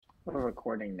We're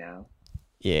recording now.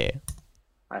 Yeah.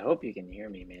 I hope you can hear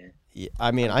me, man. Yeah.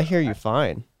 I mean, I'm, I hear you I,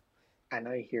 fine. I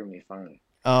know you hear me fine.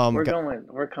 Um, We're go- going,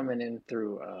 we're coming in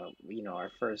through, our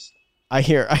first I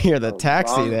hear the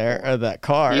taxi long there or form. that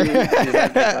car. Does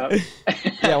that pick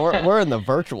up? Yeah, we're in the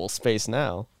virtual space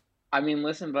now. I mean,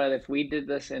 listen, but if we did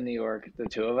this in New York, the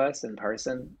two of us in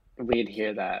person, we'd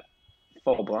hear that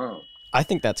full blown. I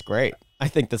think that's great. I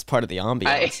think that's part of the I,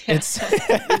 ambiance. It's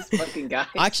these fucking guys,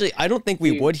 actually I don't think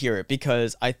we dude. would hear it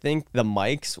because I think the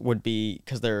mics would be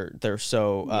because they're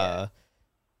so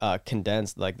Yeah,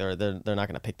 condensed, like they're not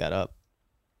gonna pick that up.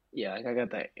 yeah. Like I got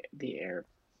the AirPods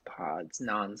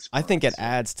I think it non-sponsored.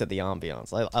 adds to the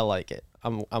ambiance. I like it.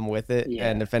 I'm with it. And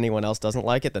Yeah. if anyone else doesn't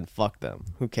like it, then fuck them.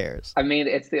 Who cares? I mean,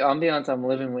 it's the ambiance I'm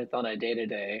living with on a day to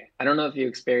day. I don't know if you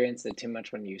experienced it too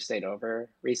much when you stayed over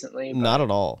recently, Not but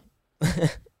at all.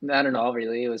 not at all,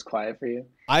 really. It was quiet for you.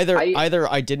 Either I,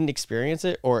 either I didn't experience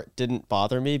it or it didn't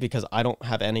bother me because I don't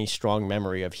have any strong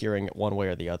memory of hearing it one way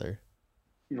or the other.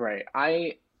 right.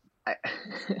 I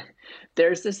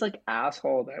there's this like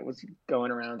asshole that was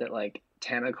going around at like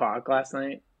 10 o'clock last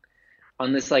night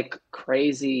on this like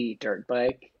crazy dirt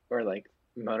bike or like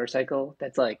motorcycle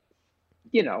that's like,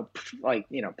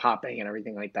 popping and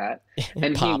everything like that.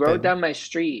 And he rode Popping. down my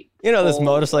street This full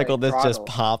motorcycle like that's just throttle.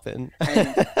 popping.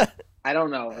 And I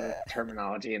don't know the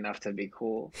terminology enough to be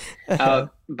cool.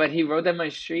 But he rode down my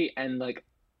street and like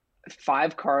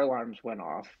five car alarms went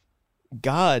off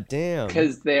God damn.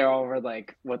 because they all were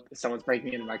like, "What? Someone's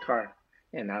breaking into my car."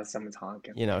 And now someone's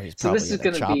honking. He's So probably this is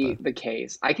gonna going to chop be it. the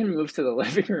case. I can move to the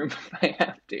living room if I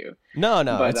have to. No,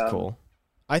 But it's cool.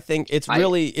 I think I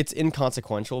it's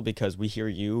inconsequential because we hear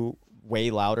you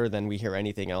way louder than we hear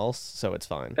anything else, so it's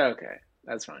fine. okay,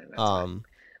 that's fine. That's fine. Um,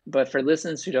 But for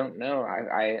listeners who don't know,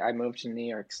 I moved to New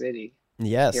York City.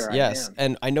 yes, Here I yes. am.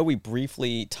 And I know we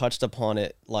briefly touched upon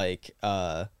it like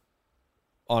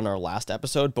on our last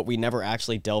episode, but we never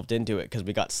actually delved into it because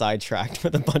we got sidetracked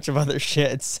with a bunch of other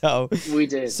shit. So We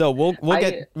did. so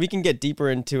I we can get deeper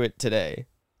into it today.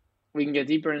 we can get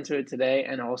deeper into it today,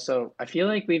 and also I feel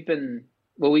like we've been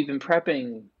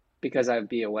prepping because I'd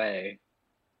be away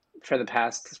for the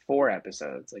past four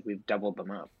episodes. Like we've doubled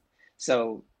them up.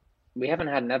 So we haven't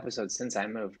had an episode since I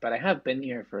moved, but I have been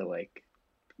here for like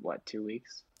what, 2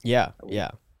 weeks? Yeah, A week?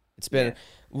 yeah. It's been Yeah.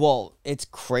 well, it's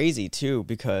crazy too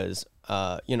because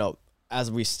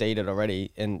as we stated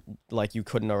already and like you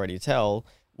couldn't already tell,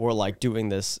 we're like doing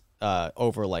this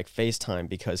over like FaceTime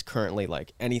because currently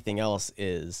like anything else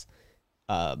is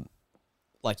um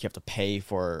like you have to pay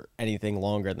for anything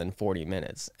longer than 40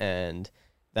 minutes and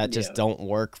that just Yeah. don't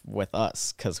work with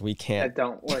us cuz we can't That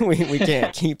don't work. we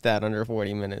can't keep that under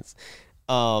 40 minutes.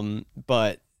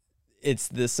 But it's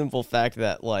the simple fact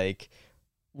that like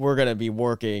we're going to be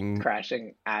working,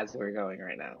 Crashing as we're going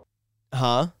right now.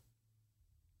 huh?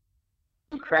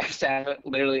 Crashed out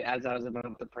literally as I was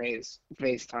about to praise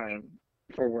FaceTime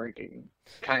for working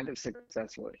kind of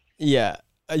successfully. Yeah,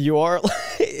 you are.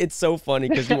 It's so funny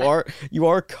because you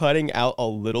are cutting out a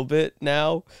little bit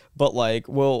now, but like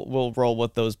we'll roll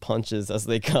with those punches as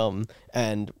they come,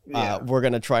 and Yeah. we're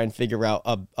gonna try and figure out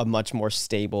a much more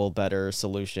stable, better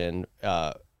solution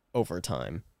over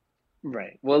time.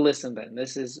 Right. Well, listen then.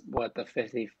 This is what, the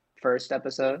 51st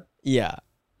episode? Yeah.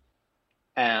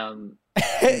 Um,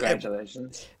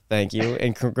 Congratulations. Thank you,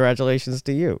 and congratulations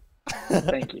to you,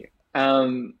 Thank you.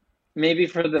 Maybe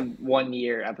for the 1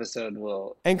 year episode,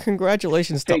 we'll and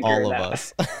congratulations to figure all it of out.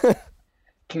 us,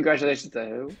 Congratulations to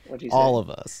who? What'd you all say?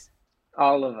 of us.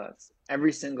 All of us.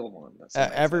 Every single one, some might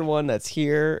say. Everyone that's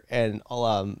here and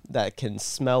that can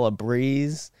smell a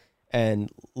breeze and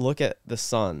look at the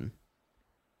sun,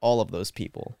 all of those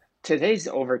people. Today's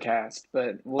overcast,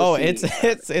 but we'll Oh, see.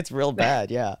 it's real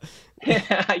bad, yeah.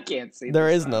 I can't see There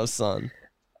the is no sun.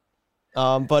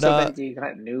 sun. But So, Benji, you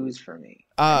got news for me?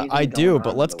 I Anything going do, but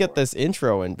on in let's the get world? this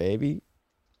intro in, baby.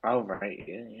 Oh, right.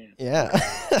 Yeah,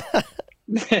 Yeah.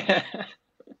 yeah.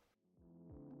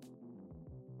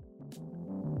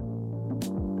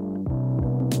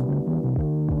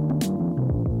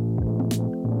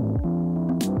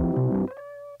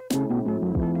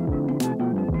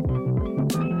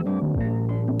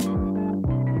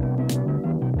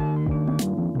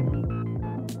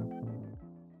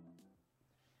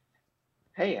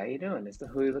 Hey, how you doing? It's the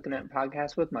Who You Looking At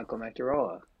podcast with Michael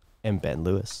Macarola. And Ben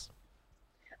Lewis.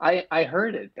 I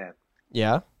heard it, Ben.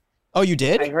 Yeah. Oh, you I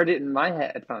did? heard it in my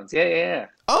headphones. Yeah, yeah, yeah.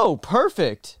 Oh,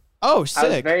 perfect. Oh, I was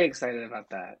sick. very excited about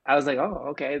that. I was like, oh,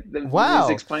 okay. This Wow.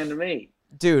 explained to me.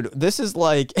 Dude, this is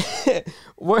like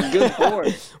we're Good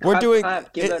board. we're Clap, doing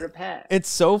clap, give it, it a pat. it's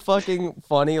so fucking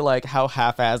funny like how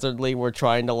haphazardly we're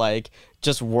trying to like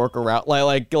just work around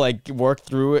like work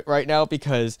through it right now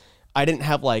because I didn't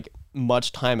have like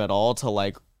much time at all to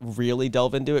like really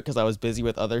delve into it because I was busy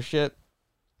with other shit.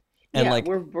 And Yeah, like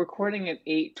we're recording at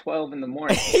 8:12 in the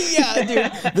morning. yeah,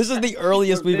 dude, this is the We're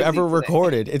earliest we've busy ever today.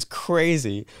 recorded. It's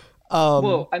crazy. Um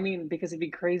Well, I mean, because it'd be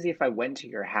crazy if I went to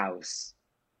your house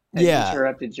and yeah.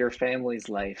 interrupted your family's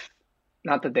life.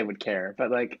 Not that they would care,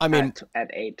 but like I mean,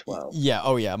 at 8:12. yeah,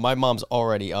 oh yeah. My mom's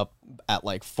already up at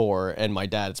like 4 and my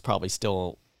dad's probably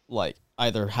still like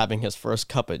either having his first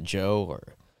cup of Joe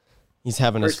or he's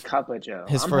having First cup of Joe.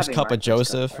 his I'm first having cup my of first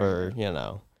cup Joseph right now. or, you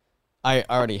know. I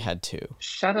already had 2.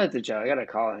 Shout out to Joe. I gotta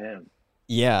call him.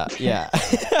 Yeah, yeah.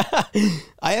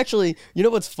 I actually, you know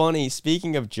what's funny?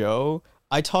 Speaking of Joe,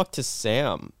 I talked to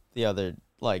Sam the other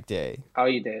like day. Oh,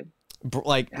 you did?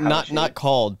 Like How was not she?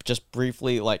 called, just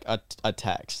briefly like a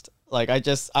text. Like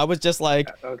I was just like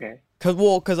Okay.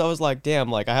 cuz I was like, damn,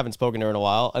 like I haven't spoken to her in a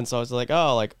while, and so I was like,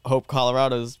 oh, like hope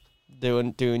Colorado's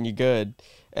doing you good.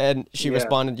 And she Yeah.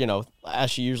 responded, you know,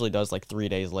 as she usually does like 3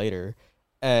 days later.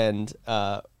 And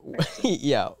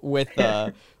yeah, with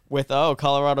oh,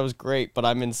 Colorado's great, but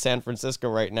I'm in San Francisco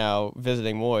right now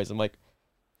visiting Moise. I'm like,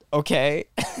 okay.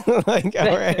 Like,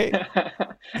 all right.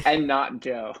 And not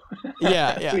Joe,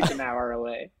 Yeah, yeah. who's an hour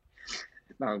away.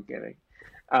 No, I'm kidding.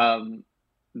 Um,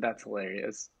 that's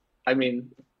hilarious. I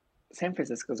mean, San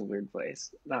Francisco's a weird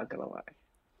place, not gonna lie.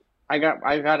 I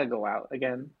gotta go out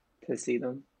again to see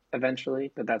them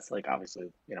eventually, but that's like obviously,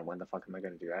 when the fuck am I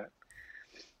gonna do that?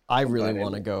 I really But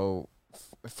want to it, go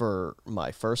for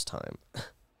my first time.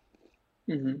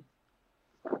 hmm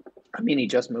I mean, he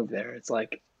just moved there. It's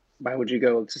like, why would you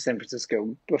go to San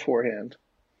Francisco beforehand?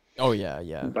 Oh yeah,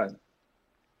 yeah. But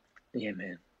yeah,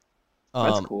 man, that's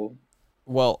Um, cool.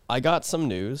 well, I got some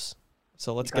news,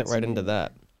 so You let's get got right some into news.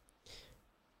 that.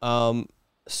 Um,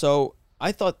 so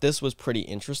I thought this was pretty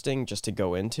interesting just to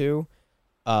go into.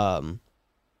 Um,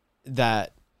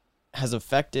 that has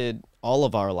affected all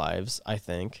of our lives, I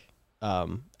think.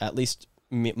 At least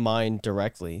mine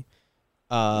directly.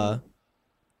 Uh, Mm.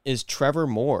 is Trevor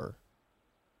Moore.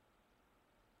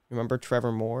 Remember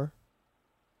Trevor Moore?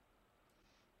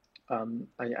 I'm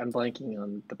blanking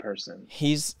on the person.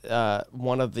 He's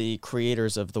one of the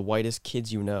creators of The Whitest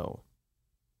Kids You Know.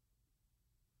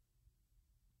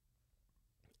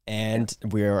 Yeah, And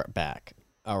we're back.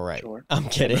 All right. sure. I'm I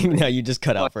kidding. remember. No, you just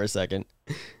cut out What? for a second.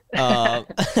 Um,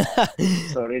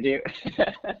 So did you?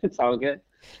 It's all good.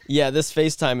 yeah, this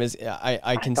FaceTime is I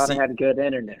I can thought I see. had good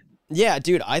internet. Yeah,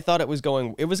 dude, I thought it was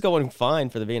going fine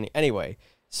for the beginning. Anyway,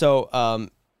 so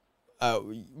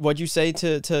what'd you say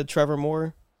to Trevor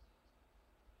Moore?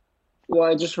 Well,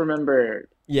 I just remember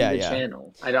Yeah, the yeah.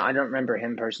 channel. I don't remember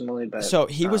him personally, but So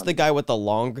he was the guy with the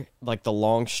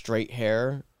long straight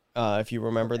hair, if you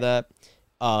remember okay. that.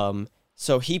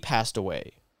 So he passed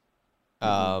away.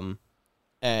 hmm Um,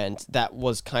 and that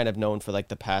was kind of known for like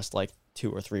the past like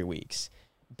 2 or 3 weeks,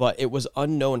 but it was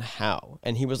unknown how.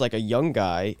 And he was like a young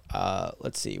guy.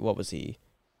 Let's see, what was he?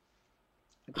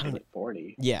 I I think don't he's know. like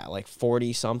 40. Yeah, like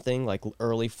 40 something, like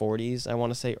early 40s. I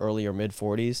want to say early or mid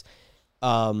 40s.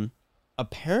 Um,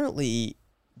 apparently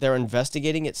they're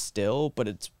investigating it still, but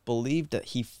it's believed that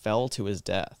he fell to his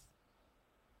death.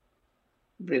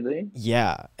 Really?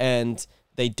 Yeah, and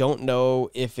they don't know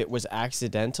if it was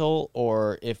accidental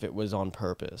or if it was on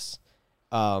purpose.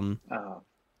 Um, Oh,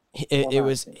 it, well, it that's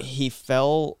was interesting. he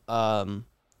fell.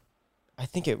 I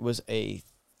think it was a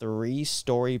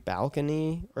 3-story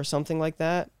balcony or something like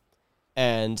that,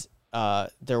 and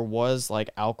there was like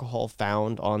alcohol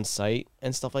found on site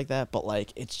and stuff like that. But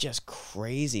like, it's just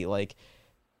crazy. Like,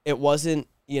 it wasn't.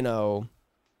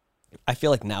 I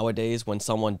feel like nowadays when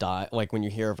someone die, like when you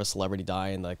hear of a celebrity die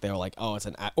and like they're like, oh,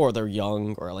 or they're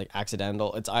young or like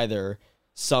accidental. It's either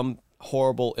some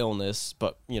horrible illness,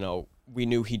 but we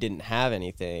knew he didn't have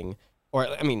anything, or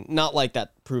I mean, not like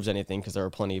that proves anything because there are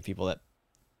plenty of people that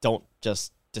don't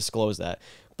just disclose that,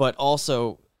 but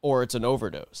also, or it's an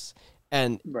overdose,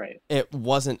 and Right. it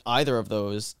wasn't either of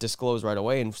those disclosed right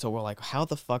away, and so we're like, how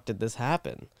the fuck did this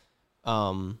happen?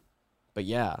 Um, but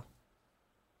yeah,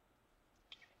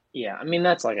 Yeah, I mean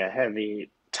that's like a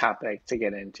heavy topic to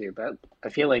get into, but I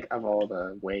feel like of all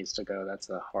the ways to go, that's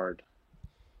a hard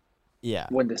yeah.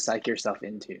 one to psych yourself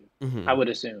into. I hmm would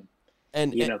assume,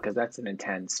 and it, because that's an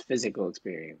intense physical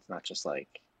experience, not just like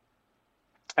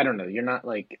I don't know, you're not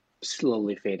like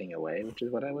slowly fading away, which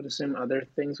is what I would assume other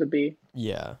things would be.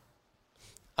 yeah.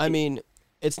 I mean,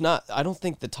 it's not. I don't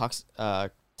think the toxicology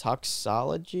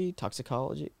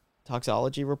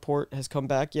report has come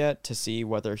back yet to see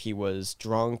whether he was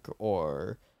drunk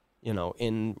or,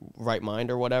 in right mind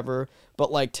or whatever.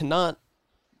 But like to not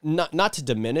to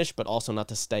diminish, but also not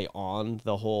to stay on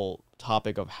the whole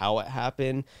topic of how it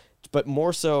happened, but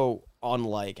more so on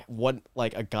like what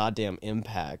like a goddamn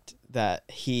impact that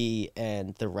he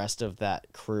and the rest of that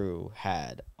crew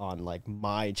had on like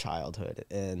my childhood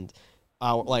and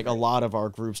our like a Right. lot of our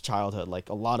group's childhood, like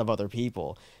a lot of other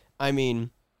people. I mean,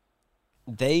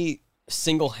 they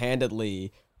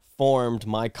single-handedly formed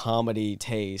my comedy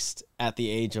taste at the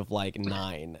age of like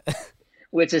 9.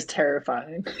 Which is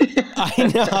terrifying.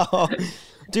 I know.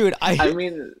 Dude, I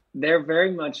mean, they're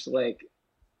very much like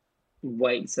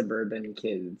white suburban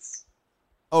kids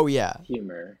oh yeah.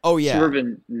 humor. Oh yeah.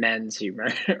 Suburban men's humor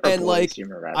or And boys like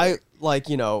humor I rather. like,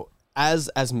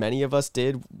 as many of us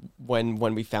did when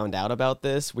we found out about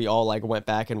this, we all like went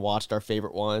back and watched our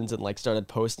favorite ones and like started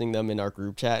posting them in our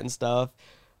group chat and stuff.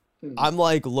 Hmm. I'm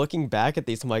like looking back at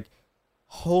these, I'm like,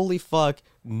 holy fuck,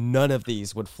 none of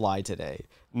these would fly today.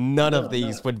 None of No,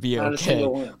 these no, would be not a okay.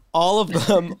 single one. All of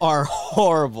them are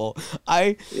horrible.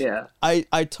 I Yeah.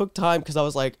 I took time because I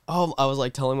was like, oh, I was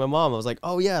like telling my mom, I was like,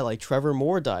 oh yeah, like Trevor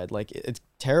Moore died, like it's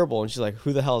terrible, and she's like,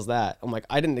 who the hell is that? I'm like,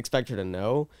 I didn't expect her to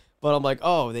know, but I'm like,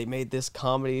 oh, they made this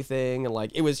comedy thing, and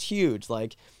like it was huge.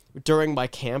 Like during my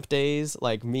camp days,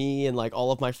 like me and like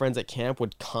all of my friends at camp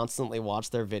would constantly watch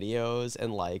their videos,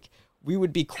 and like we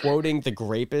would be quoting The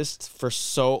Grapest for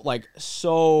so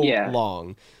Yeah.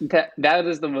 long. That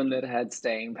is the one that had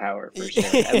staying power for sure,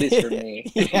 at least for me.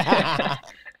 Yeah.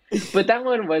 But that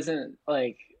one wasn't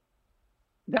like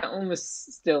that one was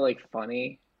still like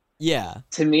funny. Yeah.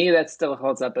 To me, that still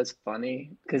holds up as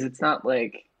funny because it's not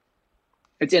like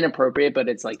it's inappropriate, but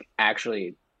it's like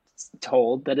actually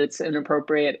told that it's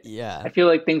inappropriate. Yeah. I feel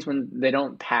like things when they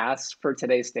don't pass for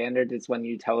today's standard is when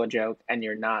you tell a joke and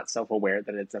you're not self-aware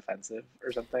that it's offensive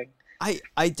or something.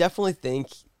 I definitely think,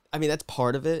 I mean, that's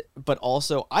part of it, but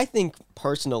also I think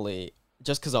personally,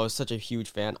 just because I was such a huge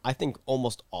fan, I think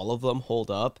almost all of them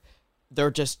hold up. They're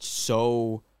just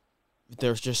so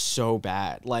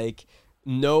bad. Like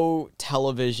no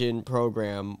television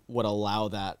program would allow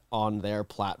that on their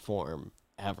platform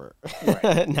ever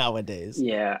Right. nowadays.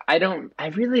 Yeah, I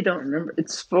really don't remember.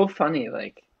 It's so funny.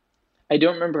 Like, I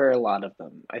don't remember a lot of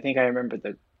them. I think I remember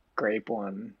the grape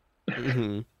one.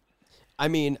 hmm I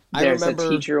mean, I There's a remember.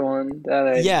 teacher one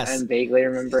that Yes. I'm vaguely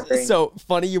remembering. So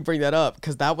funny you bring that up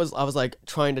because I was like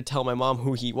trying to tell my mom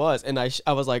who he was, and I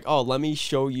was like, oh, let me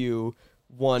show you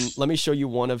one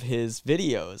of his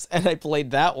videos, and I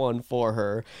played that one for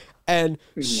her, and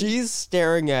Mhm. she's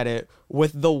staring at it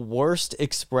with the worst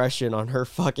expression on her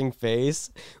fucking face,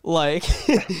 like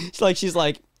she's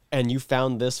like, and you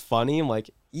found this funny? I'm like,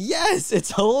 yes,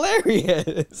 it's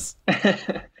hilarious.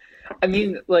 I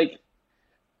mean, like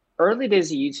early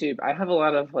days of YouTube, I have a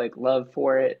lot of like love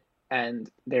for it, and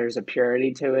there's a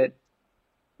purity to it,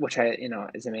 which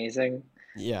is amazing.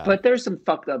 Yeah. But there's some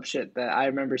fucked up shit that I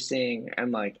remember seeing,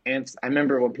 and like, ants. I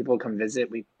remember when people come visit,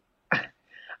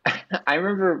 I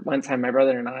remember one time my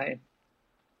brother and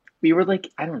we were like,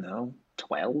 I don't know,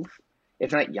 12,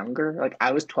 if not younger. Like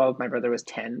I was 12, my brother was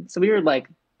 10. So we were like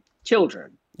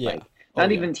children, Yeah. like Oh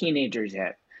not yeah. even teenagers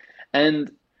yet.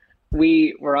 And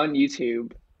we were on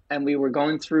YouTube and we were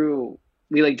going through,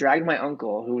 we like dragged my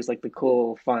uncle, who was like the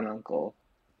cool, fun uncle,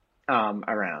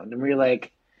 around. And we were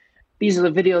like, these are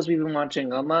the videos we've been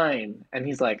watching online. And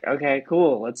he's like, okay,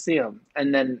 cool, let's see them.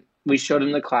 And then we showed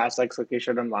him the classics, like we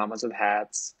showed him Llamas with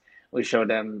Hats. We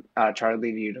showed him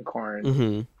Charlie the Unicorn.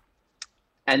 Mm-hmm.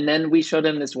 And then we showed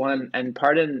him this one, and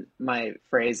pardon my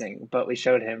phrasing, but we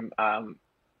showed him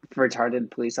retarded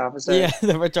police Yeah, officer.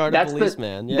 the retarded That's the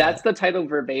policeman. Yeah. that's the title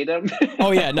verbatim.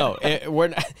 Oh yeah, no,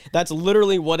 that's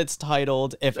literally what it's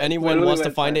titled. If That's anyone literally wants what to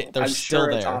it's find it, titled. they're I'm still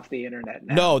sure it's there. off the internet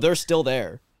now. No, they're still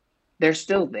there. They're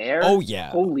still there? Oh yeah.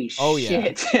 Holy Oh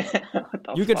yeah. shit. What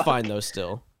the You could fuck? find those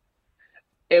still.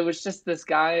 It was just this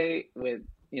guy with,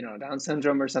 Down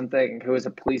syndrome or something, who was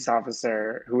a police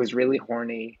officer who was really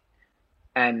horny.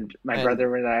 And my And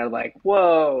brother and I are like,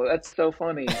 whoa, that's so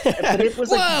funny. But it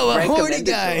was like whoa, a horny recommended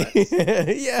guy.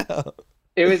 to us. Yeah.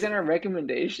 It was in our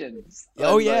recommendations.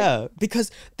 Oh And like, yeah,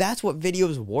 because that's what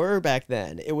videos were back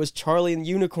then. It was Charlie and the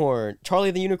Unicorn.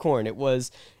 Charlie the Unicorn. It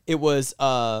was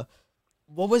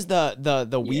what was the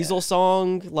yeah, Weasel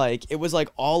song? Like it was like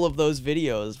all of those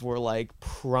videos were like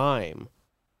prime.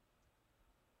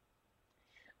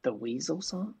 the Weasel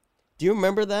song? Do you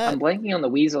remember I'm that? blanking on the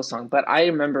Weasel song, but I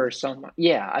remember so much.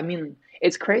 Yeah, I mean,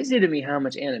 it's crazy to me how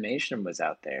much animation was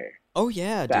out there Oh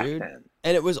yeah, back dude. then.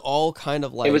 And it was all kind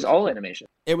of It was like all animation.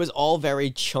 it was all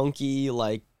very chunky,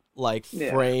 like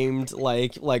Yeah, framed,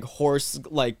 like horse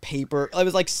like paper. It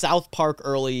was like South Park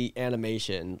early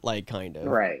animation, like kind of.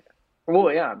 right.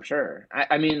 Well, yeah, I'm sure.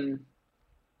 I mean,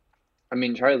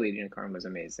 Charlie the Unicorn was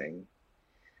amazing.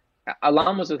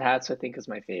 Llamas with Hats, I think, is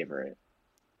my favorite.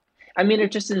 I mean,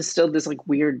 it just instilled this like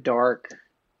weird dark.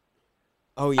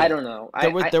 Oh I yeah, don't know.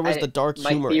 there was the dark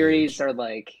My humor theories age. are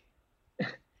like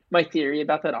my theory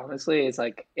about that. Honestly, is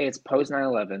like it's post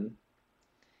 9/11,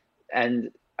 and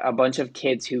a bunch of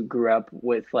kids who grew up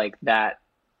with like that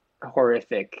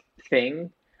horrific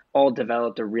thing all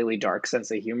developed a really dark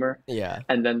sense of humor, Yeah.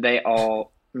 and then they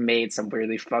all made some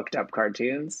really fucked up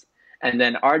cartoons. And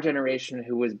then our generation,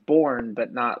 who was born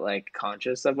but not like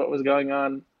conscious of what was going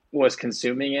on, was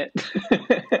consuming it.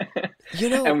 You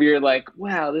And know, we were like,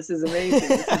 wow, this is amazing.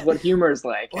 This is what humor is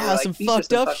like. And we're wow, some like, these are fucked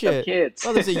some up fucked up shit. kids.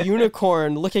 Oh, there's a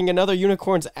unicorn licking another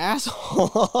unicorn's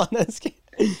asshole on this game.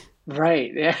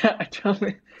 Right. Yeah. I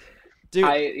totally. Dude,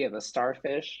 Yeah, the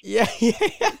starfish. yeah, yeah,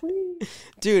 yeah.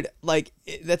 Dude, like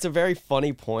that's a very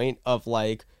funny point of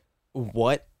like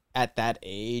what at that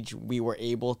age we were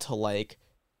able to like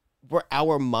where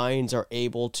our minds are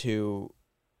able to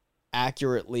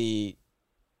accurately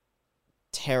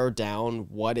tear down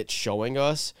what it's showing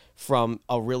us from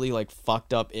a really like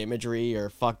fucked up imagery or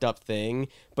fucked up thing,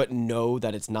 but know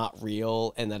that it's not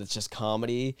real and that it's just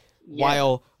comedy.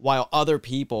 Yeah. While other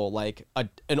people like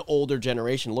an older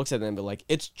generation looks at them and be like,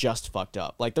 it's just fucked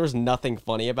up. Like there's nothing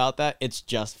funny about that. It's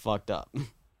just fucked up.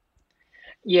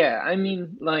 Yeah. I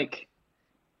mean, like,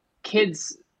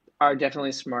 kids are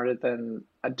definitely smarter than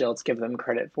adults give them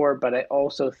credit for, but I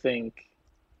also think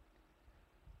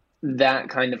that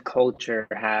kind of culture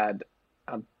had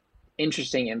an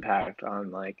interesting impact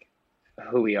on like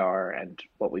who we are and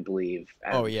what we believe.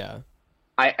 Oh And yeah.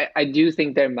 I do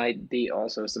think there might be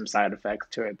also some side effects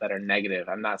to it that are negative.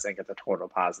 I'm not saying it's a total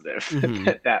positive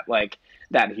Mhm. that like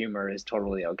that humor is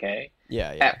totally okay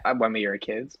Yeah, yeah. when we were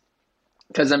kids.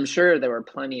 Because I'm sure there were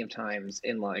plenty of times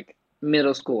in like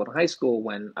middle school and high school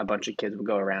when a bunch of kids would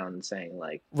go around saying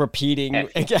like Repeating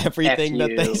F F everything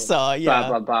that they you, saw. blah Yeah.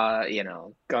 blah blah,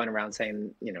 going around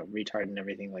saying, retard and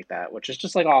everything like that, which is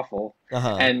just like awful.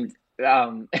 Uh-huh. And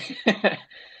um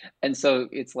and so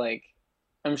it's like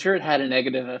I'm sure it had a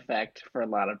negative effect for a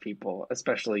lot of people,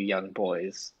 especially young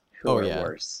boys who Oh are yeah.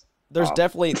 worse there's off.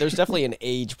 definitely there's definitely an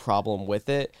age problem with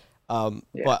it. Yeah.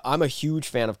 But I'm a huge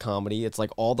fan of comedy. It's like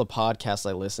all the podcasts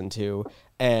I listen to,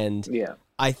 and Yeah.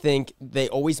 I think they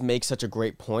always make such a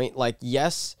great point. Like,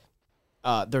 yes,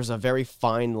 there's a very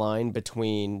fine line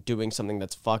between doing something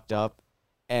that's fucked up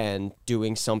and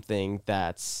doing something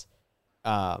that's,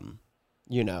 um,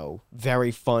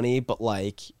 very funny, but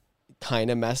like kind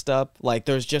of messed up. Like,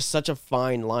 there's just such a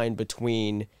fine line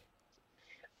between.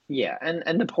 Yeah,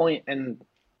 and the point, and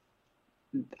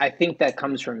I think that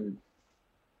comes from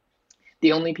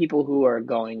the only people who are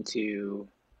going to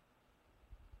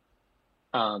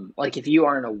like if you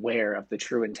aren't aware of the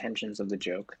true intentions of the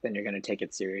joke, then you're going to take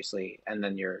it seriously and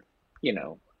then you're, you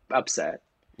know, upset.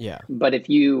 Yeah. But if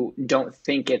you don't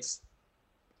think it's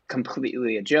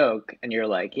completely a joke and you're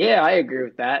like, yeah, I agree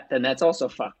with that, then that's also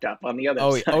fucked up on the other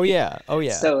Oh side. yeah. Oh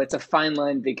yeah. So it's a fine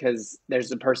line because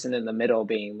there's a person in the middle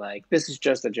being like, this is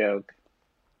just a joke,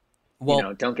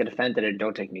 Well, don't get offended and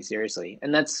don't take me seriously.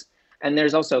 And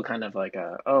there's also kind of like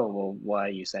oh, well, why are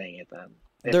you saying it then?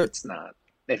 If there it's not,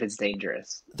 if it's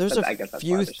dangerous. there's a But I guess that's why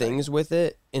few they're saying it. things with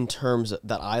it in terms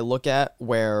that I look at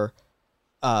where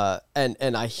and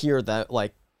I hear that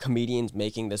like comedians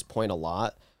making this point a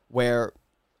lot where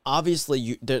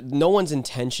obviously no one's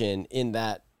intention in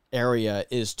that area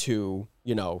is to,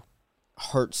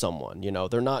 hurt someone,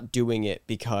 they're not doing it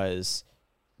because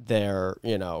they're,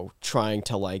 trying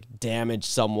to like damage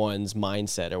someone's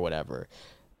mindset or whatever.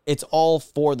 It's all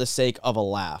for the sake of a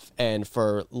laugh and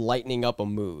for lightening up a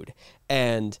mood.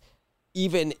 And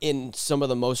even in some of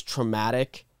the most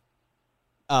traumatic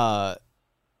uh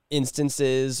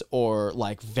instances or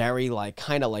like very like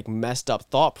kind of like messed up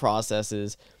thought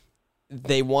processes,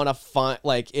 they want to find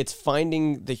like it's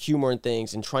finding the humor in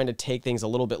things and trying to take things a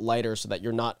little bit lighter so that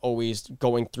you're not always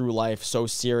going through life so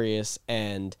serious,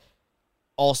 and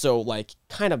also like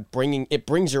kind of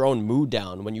brings your own mood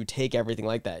down when you take everything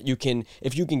like that.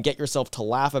 If you can get yourself to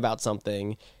laugh about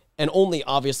something, and only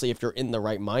obviously if you're in the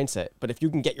right mindset, but if you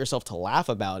can get yourself to laugh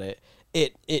about it,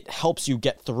 it helps you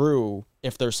get through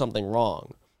if there's something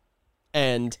wrong.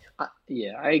 And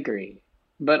Yeah, I agree.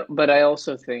 But I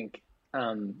also think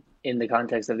in the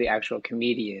context of the actual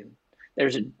comedian,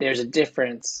 there's a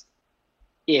difference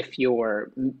if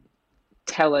you're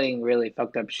telling really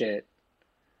fucked up shit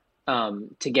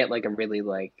to get like a really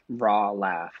like raw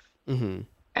laugh. mhm.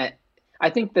 And I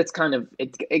think that's kind of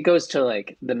it goes to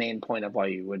like the main point of why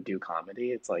you would do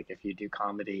comedy. It's like if you do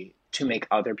comedy to make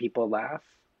other people laugh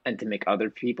and to make other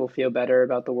people feel better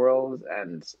about the world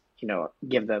and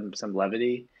give them some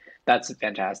levity, that's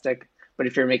fantastic. But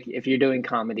if you're doing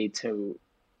comedy to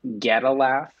get a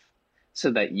laugh so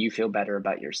that you feel better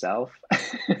about yourself,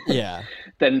 Yeah.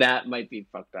 then that might be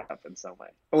fucked up in some way.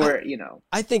 I Or, you know,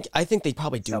 I think they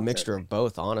probably do a mixture self-serving. of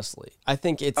both, honestly. I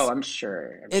think Oh, it's I'm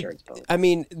sure. I'm sure it it's both. I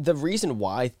mean, the reason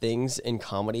why things in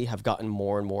comedy have gotten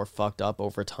more and more fucked up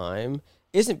over time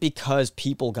isn't because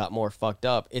people got more fucked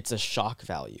up, it's a shock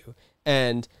value.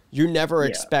 And you never Yeah.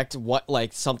 expect what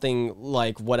like something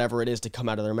like whatever it is to come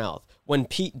out of their mouth. When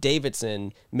Pete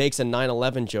Davidson makes a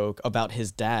 9/11 joke about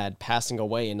his dad passing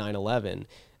away in 9/11,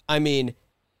 I mean,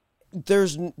 there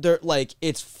like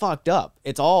it's fucked up.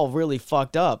 It's all really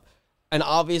fucked up. And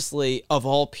obviously, of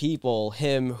all people,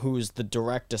 him who's the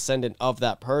direct descendant of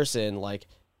that person, like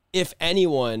if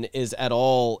anyone is at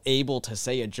all able to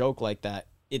say a joke like that,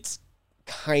 it's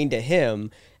kind of him.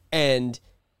 And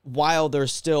while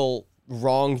there's still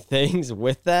wrong things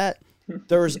with that,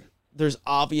 there's there's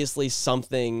obviously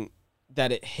something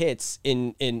that it hits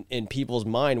in people's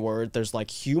mind where there's like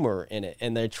humor in it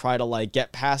and they try to like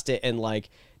get past it and like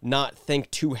not think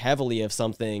too heavily of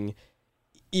something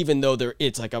even though there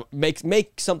it's like a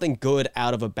make something good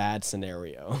out of a bad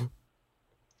scenario.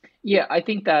 Yeah, I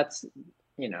think that's,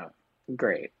 you know,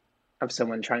 great of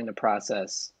someone trying to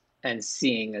process and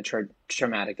seeing a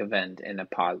traumatic event in a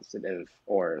positive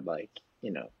or like,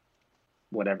 you know,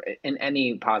 whatever, in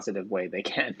any positive way they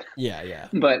can. Yeah, yeah.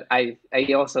 But I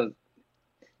also,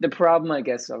 the problem I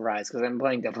guess arises because I'm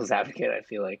playing devil's advocate, I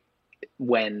feel like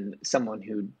when someone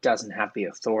who doesn't have the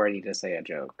authority to say a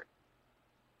joke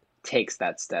takes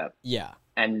that step, Yeah.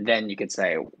 and then you could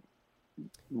say,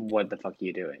 what the fuck are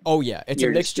you doing? Oh yeah, it's a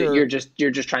You're just mixture.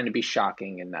 you're just trying to be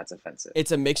shocking, and that's offensive.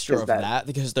 It's a mixture Is of that that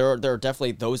because there are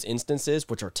definitely those instances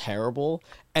which are terrible,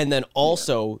 and then Yeah.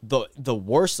 also the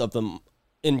worst of them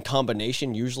in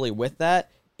combination usually with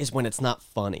that is when it's not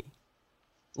funny.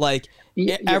 Like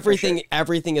Yeah, for everything sure.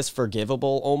 everything is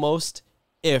forgivable almost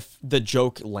if the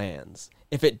joke lands.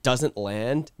 If it doesn't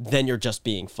land, then you're just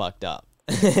being fucked up.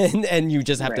 And you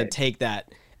just have to Right. take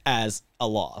that as a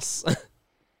loss.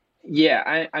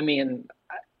 Yeah, I mean,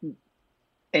 an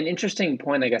interesting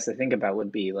point I guess to think about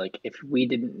would be like if we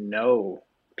didn't know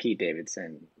Pete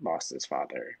Davidson lost his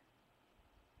father,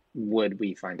 would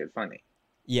we find it funny?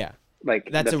 Yeah. Like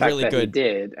That's the a fact really that he good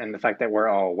did, and the fact that we're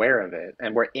all aware of it,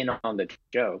 and we're in on the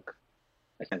joke,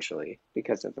 essentially,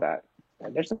 because of that.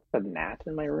 There's a gnat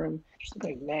in my room. There's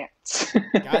like gnats.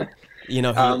 God, he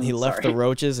left the Sorry.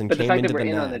 roaches and But the came fact that into we're the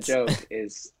in on the gnats. joke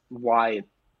is why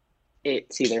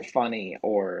it's either funny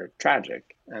or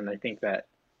tragic. And I think that,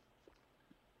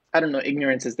 I don't know,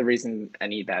 ignorance is the reason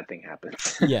any bad thing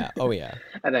happens. Yeah, oh yeah.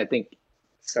 And I think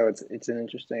so it's an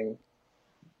interesting,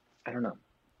 I don't know.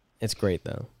 It's great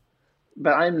though.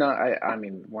 But I'm not, I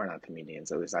mean, we're not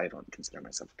comedians, at least I don't consider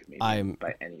myself a comedian I'm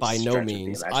by any by no stretch of the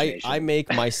means. I imagination.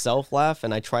 make myself laugh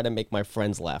and I try to make my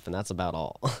friends laugh and that's about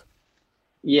all.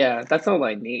 Yeah, that's all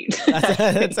I need, I That's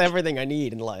think. everything I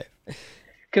need in life.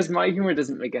 Because my humor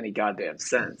doesn't make any goddamn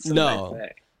sense when I No.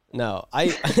 say. No.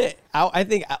 I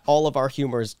think all of our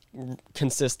humors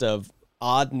consist of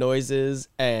odd noises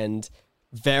and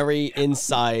very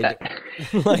inside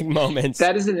That, like moments.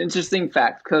 that is an interesting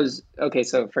fact because, okay,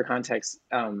 so for context,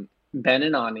 Ben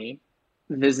and Ani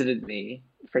visited me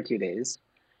for 2 days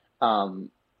in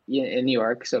New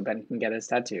York so Ben can get his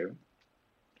tattoo.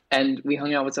 And we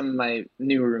hung out with some of my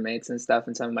new roommates and stuff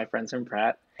and some of my friends from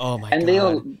Pratt. Oh my And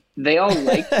god. they all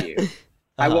liked you.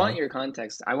 I Uh-huh. want your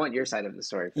context. I want your side of the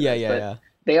story for Yeah, this, yeah, but yeah.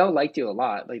 they all liked you a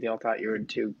lot. Like they all thought you were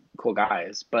two cool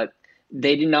guys, but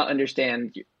they did not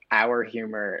understand our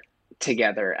humor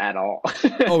together at all.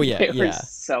 Oh yeah, They were yeah.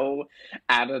 so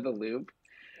out of the loop.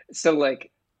 So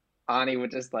like Ani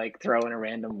would just like throw in a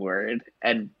random word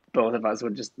and both of us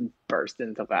would just burst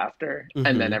into laughter.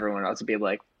 And then Mhm. everyone else would be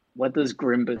like, what does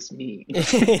Grimbus mean?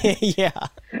 Yeah.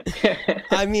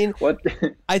 I mean, What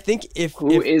I think if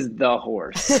who is the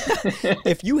horse?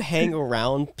 if you hang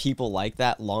around people like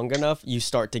that long enough, you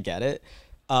start to get it.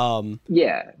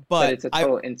 Yeah, but But it's a I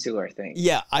total insular thing.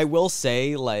 yeah, I will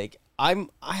say like I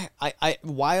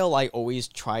while I always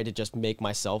try to just make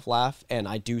myself laugh and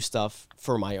I do stuff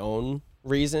for my own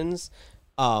reasons,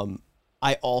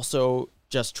 I also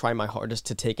just try my hardest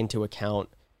to take into account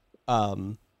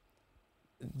um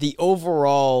the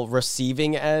overall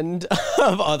receiving end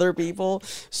of other people.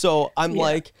 So I'm Yeah.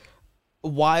 like,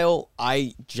 while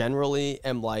I generally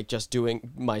am like just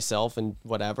doing myself and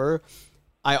whatever,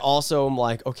 I also am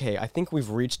like, okay, I think we've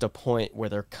reached a point where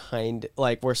they're kind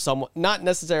like we're somewhat not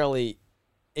necessarily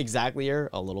exactly here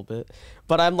a little bit,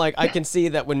 but I'm like I can see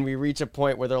that when we reach a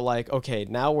point where they're like, okay,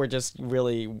 now we're just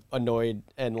really annoyed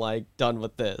and like done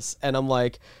with this, and I'm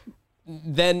like,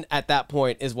 then at that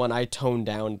point is when I tone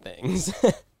down things.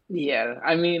 Yeah,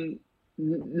 I mean,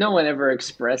 no one ever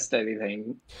expressed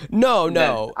anything No, that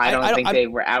no, I don't think I they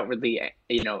were outwardly,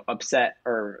 upset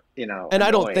or, and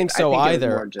I don't annoyed. think I so think it was either.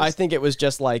 more I just, think it was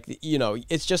just like,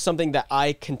 it's just something that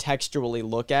I contextually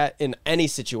look at in any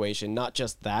situation, not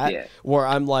just that, yeah, where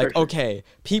I'm for like, sure. okay,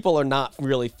 people are not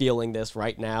really feeling this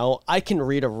right now. I can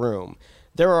read a room.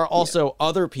 There are Yeah. also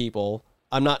other people.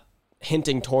 I'm not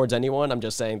hinting towards anyone. I'm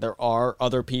just saying there are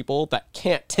other people that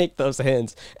can't take those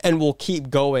hints and will keep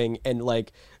going and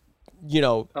like,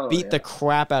 Oh, beat the yeah.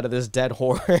 crap out of this dead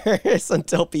horse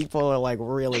until people are like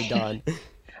really done.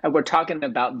 And we're talking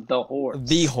about the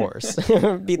The horse horse.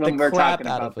 Beat the when we're crap talking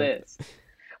out of about him. this.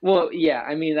 Well, yeah,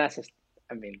 I mean, that's just,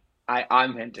 I mean,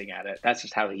 I'm hinting at it. That's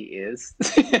just how he is.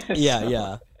 Yeah, So,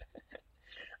 yeah.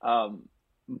 um,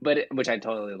 which I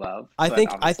totally love, I but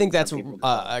think I obviously think some that's people just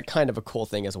don't. a kind of a cool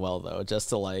thing as well, though, just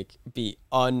to like be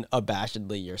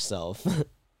unabashedly yourself.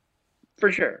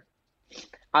 For sure.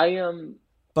 I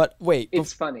But wait,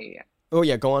 It's funny. oh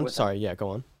yeah, go on. What's up? Sorry, yeah, go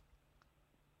on.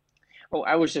 Oh,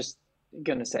 I was just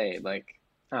gonna say, like,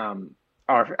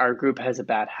 our group has a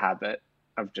bad habit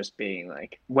of just being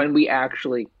like, when we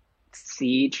actually see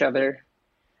each other,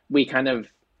 we kind of,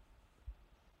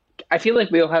 I feel like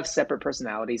we all have separate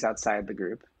personalities outside the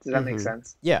group. Does that make Mm-hmm.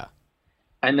 sense? Yeah,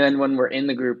 And then when we're in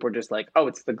the group, we're just like, oh,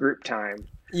 it's the group time,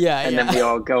 yeah, and then yeah. we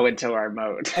all go into our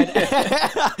mode.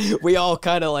 And we all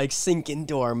kind of like sink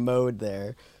into our mode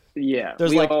there. Yeah,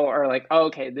 There's we like, all are like, oh,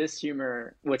 okay, this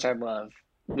humor, which I love,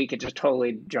 we could just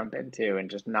totally jump into and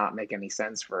just not make any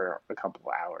sense for a couple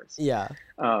of hours. yeah.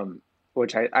 um,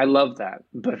 which I love that.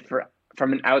 But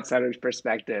from an outsider's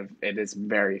perspective, it is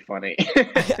very funny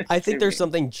I think to there's me.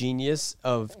 something genius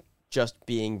of just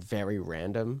being very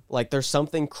random. Like there's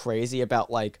something crazy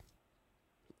about like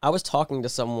I was talking to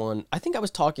someone. I think it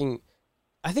was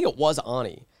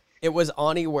Ani. It was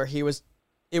Ani where it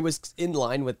was in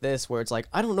line with this where it's like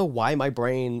I don't know why my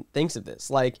brain thinks of this.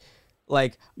 Like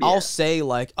I'll Yeah, say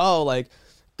like oh like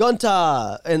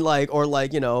Gunta and like or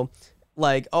like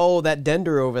like oh that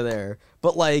Dender over there,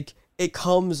 but like it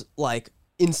comes like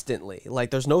instantly.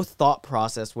 Like there's no thought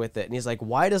process with it. And he's like,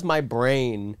 why does my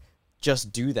brain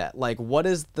just do that? Like what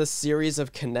is the series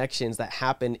of connections that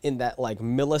happen in that like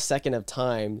millisecond of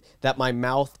time that my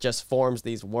mouth just forms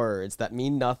these words that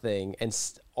mean nothing and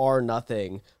are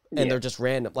nothing and yeah, they're just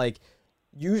random. Like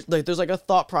you like there's like a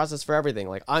thought process for everything.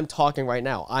 Like I'm talking right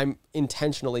now. I'm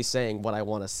intentionally saying what I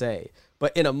want to say.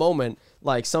 But in a moment,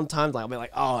 like sometimes like, I'll be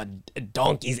like, oh, a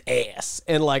donkey's ass.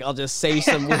 And like I'll just say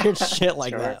some weird shit like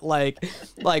sure. that.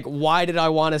 Like why did I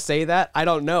want to say that? I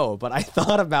don't know, but I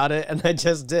thought about it and I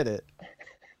just did it.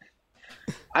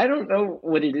 I don't know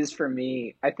what it is for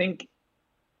me. I think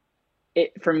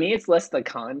for me it's less the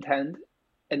content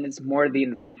and it's more the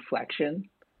inflection.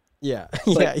 Yeah.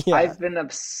 Like Yeah, yeah. I've been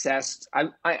obsessed.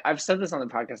 I've said this on the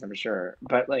podcast, I'm sure,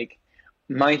 but like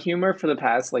my humor for the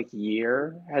past like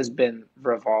year has been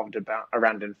revolved about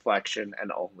around inflection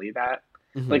and only that.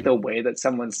 Like Hmm. the way that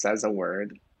someone says a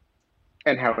word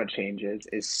and how it changes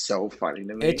is so funny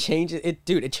to It me. changes it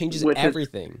dude, it changes Which is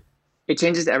everything. it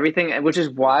changes everything, and which is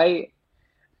why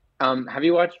have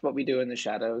you watched What We Do in the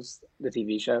Shadows, the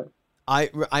TV show? I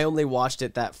only watched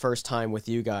it that first time with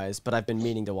you guys, but I've been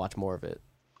meaning to watch more of it.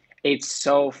 It's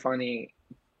so funny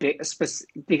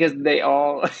because they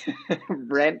all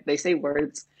they say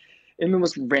words in the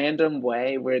most random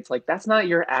way where it's like that's not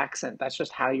your accent, that's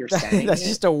just how you're saying That's it.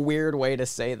 just a weird way to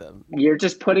say them. You're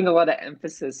just putting a lot of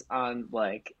emphasis on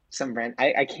like some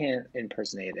I can't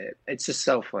impersonate it. It's just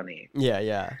so funny. Yeah,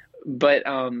 yeah. But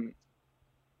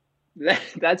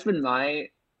that's been my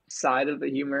side of the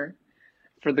humor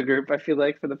for the group, I feel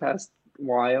like, for the past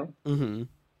while. Hmm.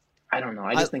 I don't know. I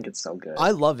I just think it's so good.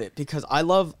 I love it because I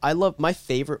love my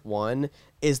favorite one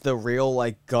is the real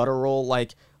like guttural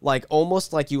like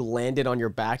almost like you landed on your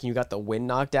back and you got the wind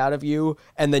knocked out of you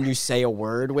and then you say a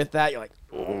word with that you're like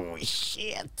oh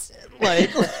shit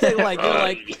like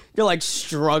you're like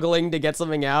struggling to get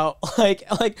something out like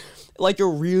you're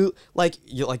real like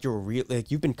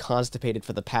you've been constipated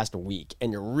for the past week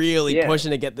and you're really Yeah.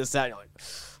 pushing to get this out you're like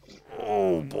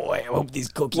oh boy I hope these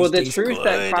Well, cookies the taste truth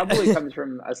that good. probably comes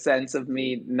from a sense of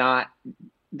me not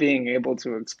being able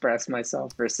to express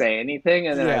myself or say anything,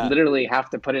 and then I Yeah. literally have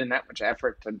to put in that much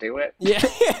effort to do it. Yeah,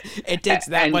 it takes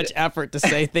that And much effort to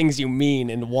say things you mean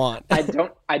and want.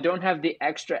 I don't have the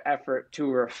extra effort to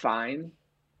refine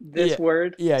Yeah, this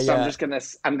word, yeah, so yeah.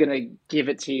 I'm gonna give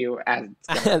it to you as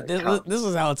it's gonna come. This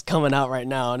is how it's coming out right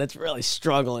now, and it's really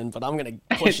struggling. But I'm gonna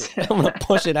push it. It's, I'm gonna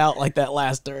push it out like that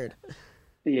last third.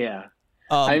 yeah.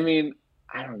 I Um, mean,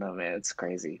 I don't know, man. It's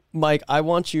crazy. Mike, I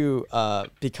want you,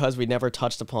 because we never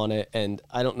touched upon it, and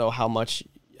I don't know how much,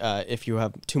 if you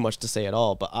have too much to say at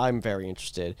all, but I'm very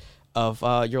interested of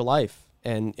your life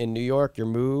and in New York, your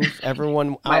move.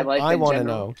 Everyone, My life I in want to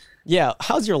general. know. Yeah,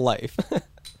 how's your life?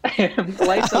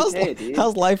 Life's how's okay, dude.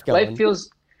 how's life Life going? feels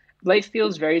life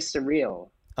feels very surreal.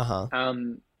 Uh huh.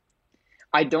 Um,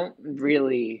 I don't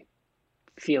really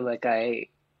feel like I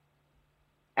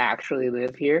actually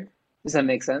live here. Does that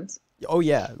make sense? Oh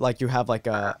yeah, like you have like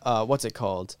a what's it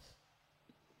called?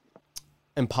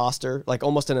 Imposter, like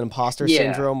almost an imposter Yeah,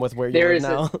 syndrome with where you there live is a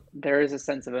now. there is a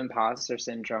sense of imposter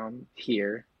syndrome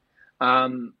here.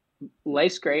 Um,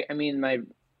 Life's great. I mean, my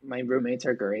roommates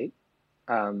are great.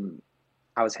 Um,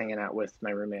 I was hanging out with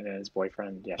my roommate and his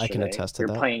boyfriend I can yesterday. attest to We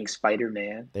were that. playing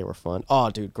Spider-Man. They were fun. Oh,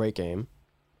 dude, great game.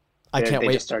 I They can't they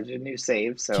wait. just started a new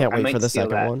save, so Can't I wait for might the steal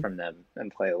second that one. from them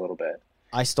and play a little bit.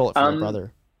 I stole it from my Um,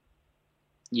 brother.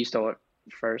 you stole it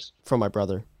first. From my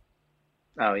brother.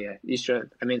 Oh yeah, you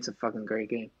should. I mean, it's a fucking great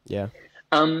game. Yeah.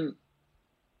 Um,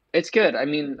 it's good. I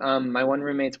mean, my one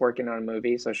roommate's working on a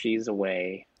movie, so she's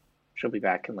away. She'll be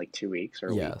back in like 2 weeks or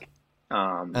a Yeah. week.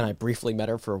 And I Um, briefly met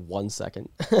her for 1 second.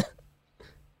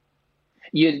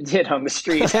 you did on the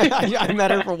street. I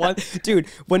met her for one. Dude,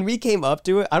 when we came up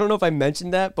to it, I don't know if I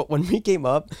mentioned that, but when we came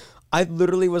up, I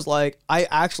literally was like, I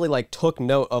actually like took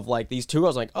note of like these two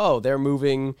girls, like, oh, they're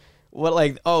moving. What,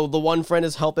 like, oh, the one friend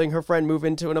is helping her friend move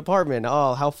into an apartment.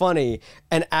 Oh, how funny.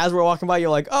 And as we're walking by, you're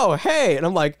like, oh, hey. And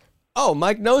I'm like, oh,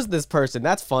 Mike knows this person.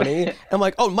 That's funny. And I'm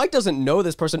like, oh, Mike doesn't know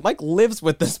this person. Mike lives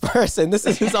with this person. This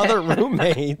is his other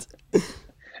roommate.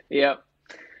 Yep.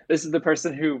 This is the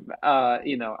person who,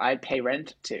 I pay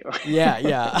rent to. Yeah,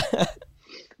 yeah.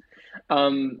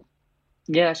 Um,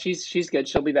 yeah, she's good.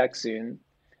 She'll be back soon.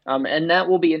 And that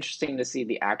will be interesting to see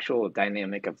the actual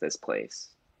dynamic of this place.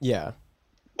 Yeah.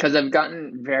 Because I've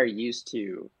gotten very used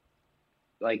to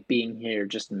like being here,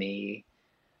 just me,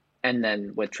 and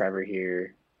then with Trevor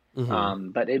here. Hmm.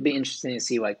 But it'd be interesting to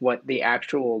see like what the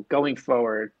actual going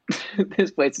forward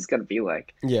this place is going to be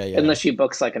like, Yeah, yeah. unless she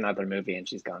books like another movie and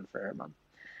she's gone for a month.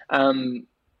 Um,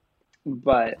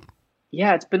 but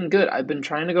yeah, it's been good. I've been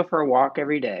trying to go for a walk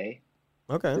every day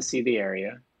Okay. to see the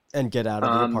area. And get out of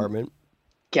the Um, apartment.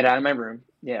 get out of my room.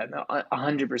 Yeah, no,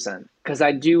 100%. Because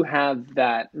I do have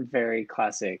that very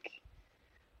classic.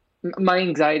 My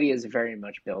anxiety is very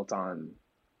much built on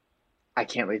I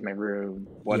can't leave my room.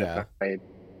 What if Yeah. I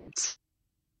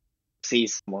see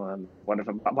someone? What if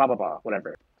blah blah blah?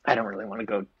 Whatever. I don't really want to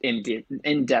go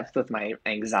in depth with my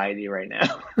anxiety right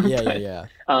now, Yeah, yeah, but yeah.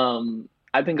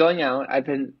 I've been going out. I've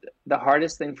been the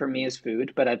hardest thing for me is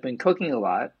food, but I've been cooking a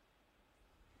lot.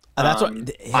 That's what.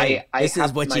 Hey, I this is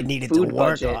have what you my needed to food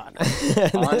work budget on.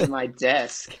 on my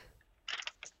desk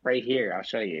right here. I'll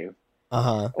show you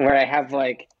Uh-huh. where I have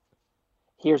like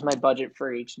here's my budget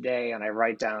for each day, and I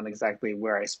write down exactly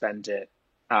where I spent it.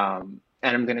 And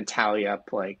I'm gonna tally up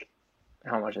like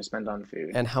how much I spend on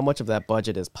food. And how much of that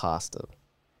budget is pasta?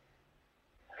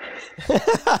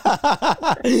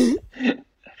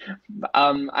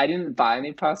 I didn't buy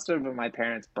any pasta, but my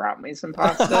parents brought me some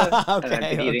pasta, and I've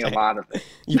Okay, been eating a okay. lot of it.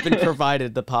 You've been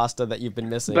provided the pasta that you've been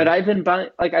But missing. I've been buying,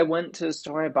 like, I went to the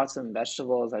store, I bought some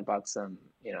vegetables, I bought some,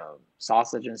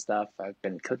 sausage and stuff. I've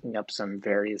been cooking up some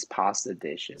various pasta Some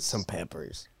dishes,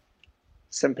 peppers.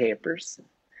 some papers.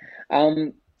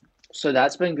 Um, so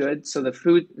that's been good. So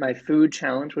my food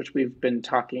challenge, which we've been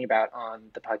talking about on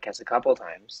the podcast a couple of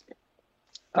times,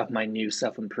 of my new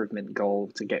self-improvement goal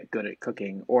to get good at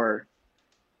cooking or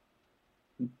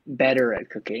better at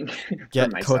cooking for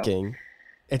Get myself. cooking.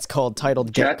 It's called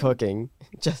titled Get Just Cooking.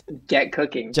 Just get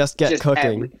cooking. just get Just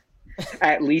cooking.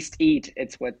 at least eat.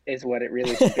 It's what it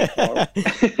really should be for.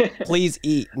 Please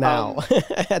eat now Um,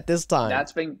 at this time.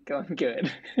 that's been going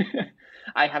good.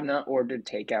 I have not ordered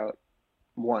takeout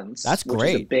once, That's which is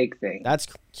a great. big thing That's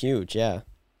huge, yeah.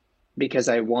 because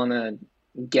I want to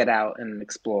get out and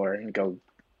explore and go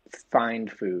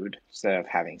find food instead of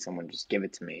having someone just give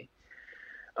it to me.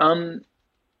 Um,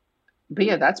 but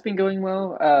yeah, that's been going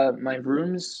well. My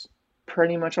room's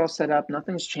pretty much all set up.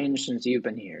 Nothing's changed since you've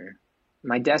been here.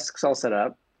 My desk's all set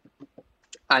up.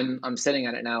 I'm sitting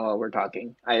at it now while we're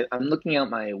talking. I'm looking out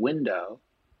my window.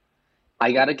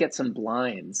 I gotta get some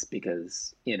blinds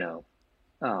because,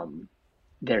 um,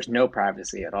 there's no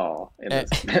privacy at all in Eh,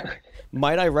 this.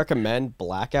 might I recommend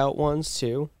blackout ones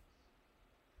too?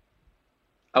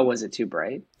 Oh, was it too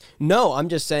bright? No, I'm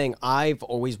just saying I've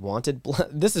always wanted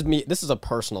this is me. This is a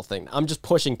personal thing. I'm just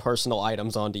pushing personal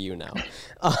items onto you now.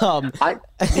 Um, I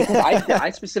because I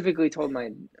specifically told my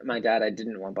dad I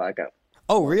didn't want blackout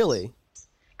oh, ones really?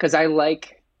 because I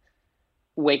like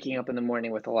waking up in the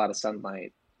morning with a lot of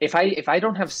sunlight if I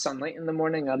don't have sunlight in the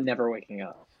morning, I'm never waking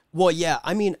up. Well, yeah.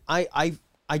 I mean, I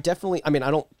definitely. I mean,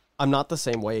 I don't. I'm not the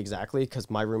same way exactly because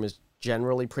my room is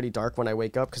generally pretty dark when I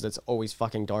wake up because it's always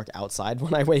fucking dark outside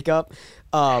when I wake up.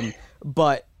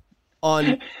 But on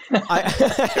Sure.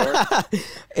 I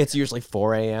it's usually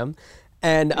 4 a.m.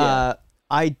 and Yeah.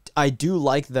 I do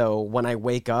like though when I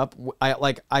wake up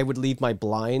I would leave my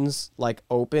blinds like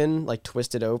open like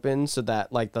twisted open so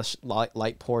that like the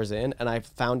light pours in, and I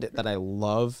found it that I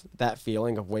love that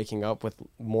feeling of waking up with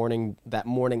morning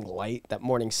light, that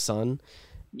morning sun.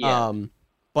 Yeah. um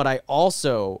but I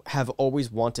also have always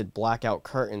wanted blackout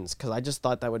curtains because I just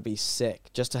thought that would be sick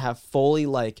just to have fully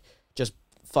like just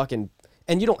fucking,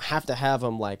 and you don't have to have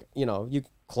them like, you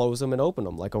close them and open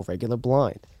them like a regular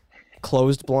blind.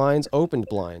 Closed blinds, opened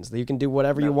blinds. You can do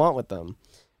whatever you No. want with them.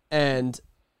 And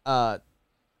uh,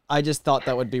 I just thought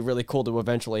that would be really cool to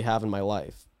eventually have in my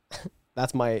life.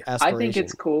 That's my I think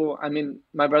it's aspiration. cool. I mean,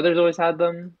 my brother's always had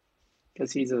them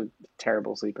because he's a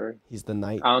terrible sleeper. He's the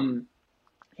night. Um,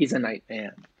 he's a night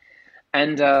man.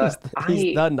 And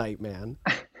He's the night man.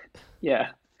 yeah,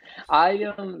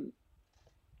 I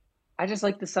I just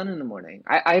like the sun in the morning.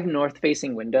 I have north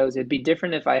facing windows. It'd be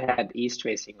different if I had east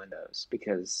facing windows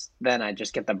because then I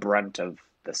just get the brunt of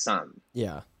the sun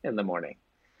Yeah. in the morning.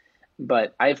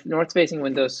 But I have north facing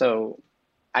windows, so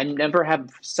I never have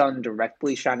sun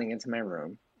directly shining into my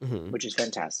room, Hmm. which is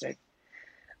fantastic.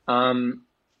 Um,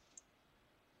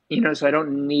 so I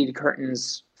don't need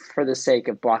curtains for the sake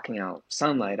of blocking out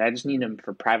sunlight. I just need them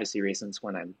for privacy reasons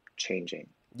when I'm changing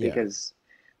Yeah. because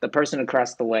the person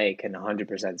across the way can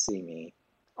 100% see me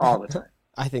all the time.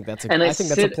 I think that's a And I I think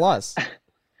that's a sit, plus.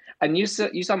 and you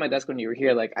saw my desk when you were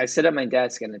here. Like I sit at my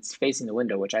desk and it's facing the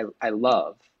window, which I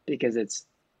love because it's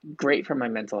great for my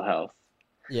mental health.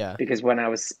 Yeah. Because when I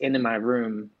was in my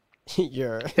room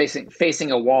You're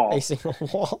facing a wall, facing a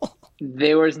wall.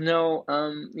 there was no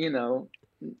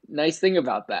nice thing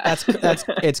about that. That's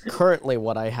it's currently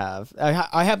what I have.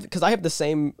 I have because I have the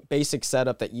same basic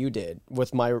setup that you did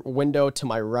with my window to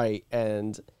my right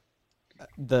and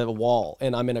the wall,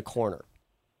 and I'm in a corner.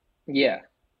 Yeah.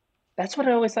 That's what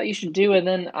I always thought you should do. And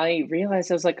then I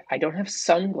realized I was like, I don't have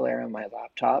sun glare on my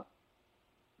laptop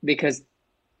because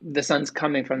the sun's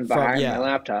coming from From behind my yeah.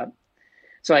 laptop.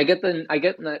 So I get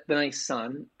the nice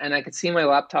sun and I could see my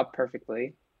laptop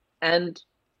perfectly. And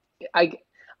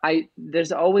I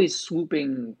there's always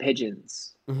swooping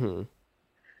pigeons. Hmm.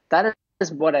 That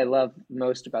is what I love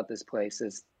most about this place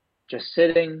is just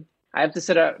sitting. I have to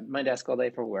sit at my desk all day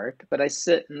for work, but I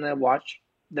sit and I watch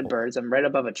the birds. I'm right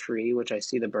above a tree, which I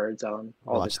see the birds on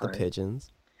all the Watch the time.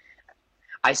 pigeons.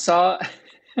 I saw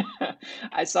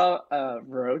I saw a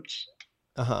roach,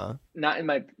 Uh-huh. not in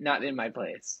my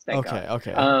place, thank Okay, God.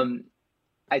 okay. Um,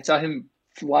 I saw him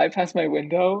fly past my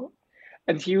window,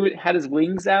 and had his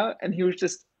wings out, and he was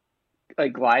just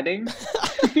like gliding.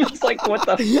 He was like, "What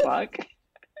the fuck?"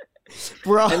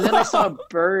 Bro, And then I saw a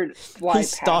bird fly he's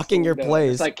past the stalking your window, and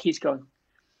it's place. like he's going,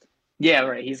 "Yeah,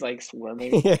 right." He's like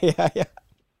swarming. Yeah, yeah, yeah.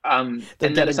 They're And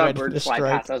then I getting saw a ready to bird fly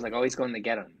strike. past. I was like, "Oh, he's going to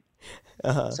get him."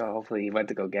 Uh-huh. So hopefully he went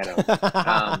to go get him.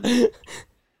 Um,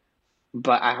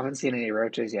 but I haven't seen any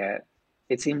roaches yet.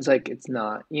 It seems like it's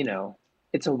not,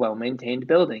 it's a well-maintained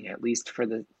building, at least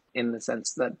in the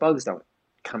sense that bugs don't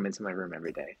come into my room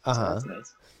every day. So Uh-huh. that's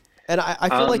nice. And I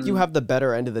feel like you Um, have the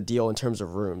better end of the deal in terms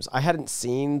of rooms. I hadn't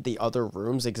seen the other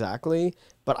rooms exactly,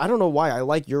 but I don't know why I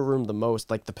like your room the most,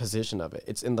 like the position of it.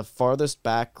 It's in the farthest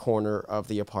back corner of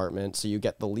the apartment, so you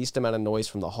get the least amount of noise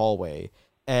from the hallway,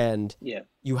 and yeah,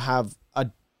 you have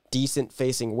a decent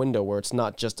facing window where it's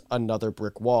not just another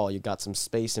brick wall. You got some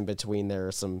space in between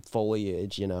there, some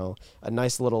foliage, a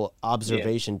nice little yeah.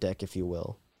 observation deck, if you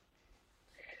will.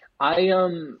 I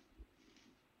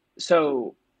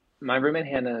so my roommate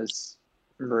Hannah's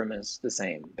room is the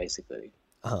same, basically,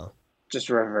 Uh-huh. just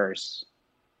reverse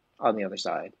on the other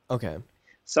side. Okay.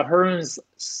 So her room's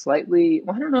slightly,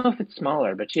 well, I don't know if it's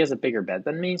smaller, but she has a bigger bed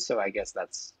than me, so I guess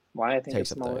that's why I think it's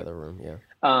Takes up the smaller. other room, yeah.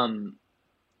 Um,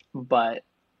 but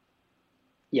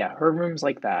yeah, her room's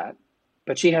like that,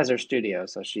 but she has her studio,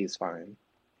 so she's fine.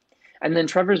 And then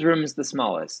Trevor's room is the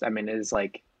smallest. I mean, it is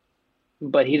like,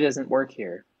 but he doesn't work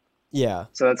here. Yeah.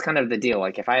 So that's kind of the deal.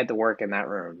 Like, if I had to work in that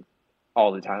room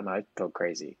all the time, I'd go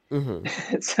crazy.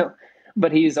 Mm-hmm. So,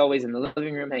 but he's always in the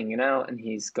living room hanging out, and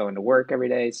he's going to work every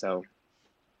day. So,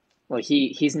 well,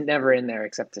 he's never in there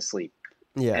except to sleep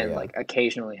Yeah, and yeah. like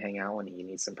occasionally hang out when he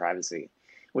needs some privacy,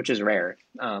 which is rare.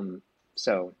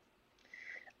 So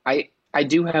I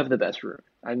do have the best room.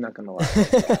 I'm not gonna lie. I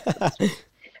think I have the best room.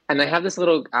 And I have this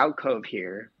little alcove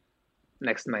here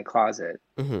next to my closet,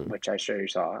 Hmm. which I sure you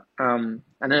saw. And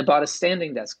I bought a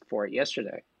standing desk for it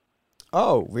yesterday.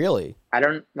 Oh, really? I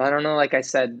don't know, like I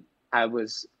said, I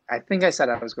think I said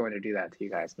I was going to do that to you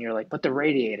guys. And you're like, but the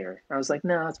radiator. I was like,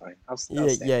 no, that's fine. I'll Yeah,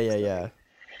 stand yeah, yeah, next to it. yeah.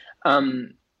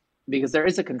 Um, because there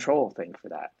is a control thing for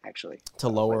that, actually. To So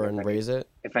like lower and raise it.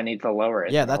 if I need to lower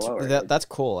it, Yeah, then I'll lower it. that's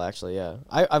cool actually. Yeah,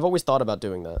 I've always thought about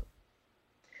doing that.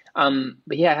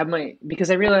 But yeah, I have my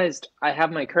because I realized I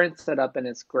have my current setup and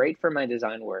it's great for my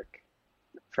design work,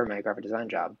 for my graphic design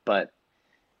job, but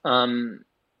um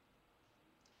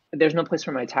there's no place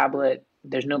for my tablet.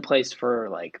 There's no place for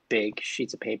like big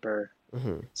sheets of paper.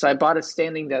 Hmm. So I bought a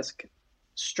standing desk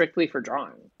strictly for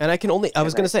drawing. And I was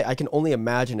Because gonna say, I can only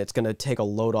imagine it's gonna take a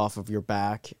load off of your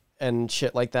back and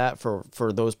shit like that for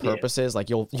those Yeah. purposes. Like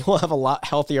you'll have a lot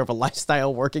healthier of a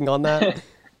lifestyle working on that.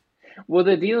 Well,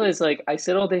 the deal is like I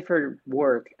sit all day for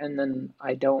work and then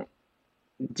I don't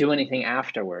do anything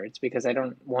afterwards because I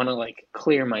don't want to like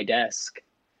clear my desk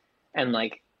and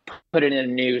like put in a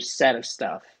new set of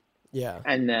stuff Yeah.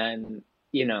 and then,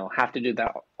 have to do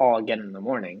that all again in the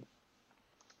morning.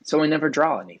 So I never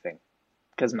draw anything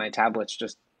because my tablet's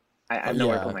just I Oh have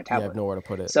nowhere to put yeah. my You have tablet. nowhere to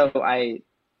put it. So I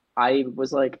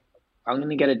was like, I'm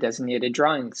gonna get a designated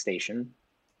drawing station,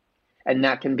 and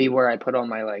that can be where I put all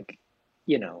my like,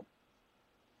 you know,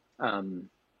 um,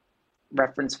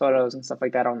 reference photos and stuff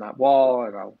like that on that wall,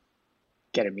 and I'll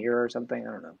get a mirror or something.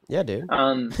 I don't know. Yeah, dude.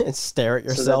 Um, Stare at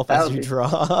so that yourself as would you be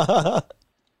draw.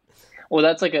 well.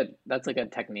 That's like a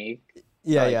technique to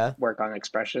Yeah, like yeah. work on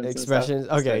expressions and stuff. Expressions.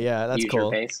 Just Okay, to yeah, that's use your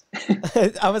cool. face.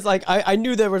 I was like, I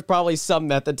knew there was probably some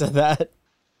method to that.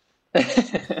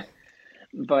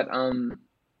 But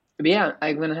but yeah,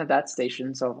 I'm gonna have that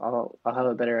station, so I'll have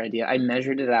a better idea. I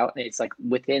measured it out, and it's like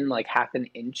within like half an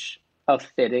inch of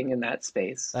fitting in that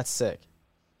space. That's sick.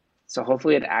 So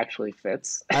hopefully it actually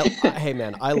fits. Hey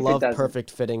man, I If it love doesn't,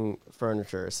 perfect fitting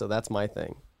furniture, so that's my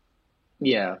thing.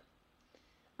 yeah.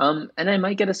 And I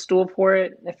might get a stool for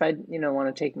it if I,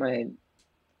 want to take my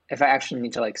if I actually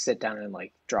need to like sit down and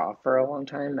like draw for a long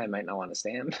time, I might not want to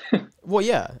stand. Well,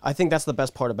 yeah, I think that's the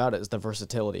best part about it is the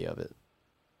versatility of it.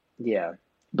 Yeah.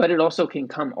 But it also can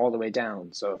come all the way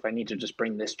down. So if I need to just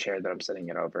bring this chair that I'm sitting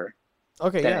it over,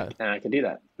 Okay, then yeah. I can do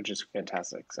that, which is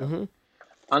fantastic. So Hmm.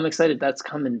 I'm excited. That's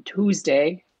coming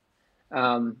Tuesday.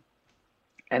 Um,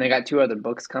 and I got two other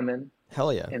books coming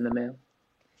Hell yeah. in the mail.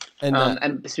 And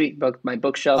And sweet book, my I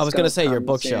bookshelf's was gonna gonna say your come soon.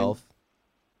 bookshelf.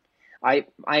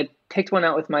 I picked one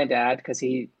out with my dad because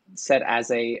he said as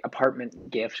a apartment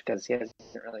gift because he hasn't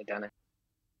really done it.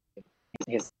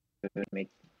 He hasn't made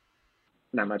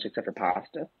not much except for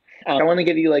pasta. I want to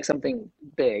give you like something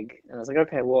big, and I was like,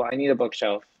 okay, well, I need a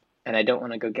bookshelf, and I don't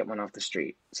want to go get one off the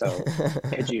street. So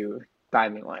could you buy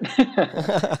me one?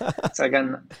 So I got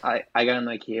an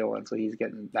IKEA one, so he's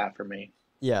getting that for me.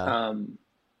 Yeah. Um,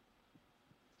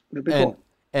 it'd be And cool,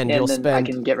 and and then I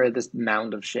can get rid of this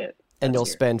mound of shit that's you'll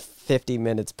here. spend 50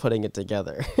 minutes putting it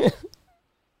together.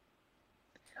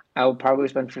 I will probably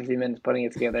spend 50 minutes putting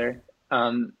it together.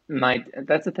 My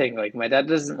That's the thing. Like my dad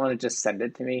doesn't want to just send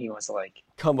it to me. He wants to like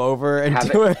Come over and have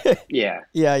it. do it. Yeah,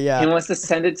 Yeah, he yeah. wants to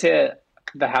send it to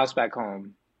the house back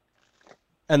home,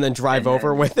 And then drive and over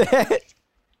then with it.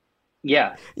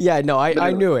 yeah, Yeah, no, I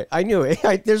literally, knew it. I knew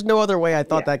it. There's no other way I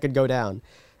thought yeah, that could go down.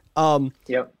 Um,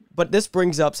 yep. but this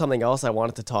brings up something else I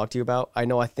wanted to talk to you about. I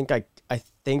know I think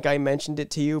I mentioned it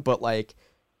to you, but like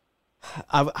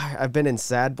I've been in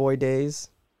sad boy days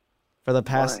for the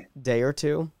past Why? day or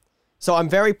two. So I'm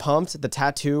very pumped. The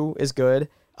tattoo is good.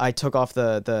 I took off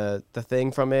the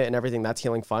thing from it and everything. That's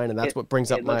healing fine, and that's It what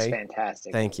brings up it looks my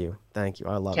fantastic. thank you. Thank you.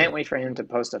 I love Can't it. wait for him to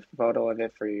post a photo of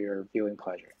it for your viewing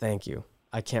pleasure. Thank you.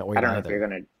 I can't I wait don't know if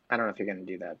either. I don't know if you're gonna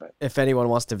do that, but If anyone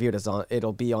wants to view it,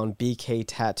 it'll be on BK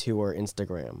Tattoo or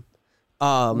Instagram.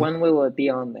 Um, when will it be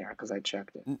on there? Because I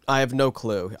checked it. I have no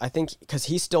clue. I think because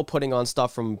he's still putting on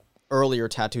stuff from earlier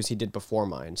tattoos he did before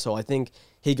mine. So I think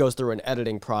he goes through an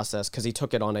editing process because he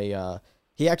took it on a.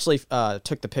 He actually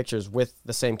took the pictures with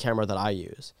the same camera that I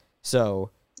use.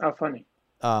 So Oh, funny.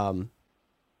 um,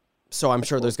 so I'm That's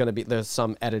sure cool. there's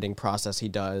some editing process he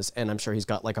does, and I'm sure he's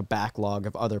got like a backlog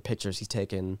of other pictures he's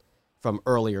taken from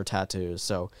earlier tattoos.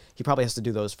 So he probably has to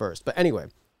do those first. But anyway,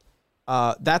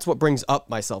 that's what brings up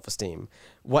my self-esteem.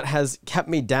 What has kept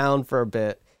me down for a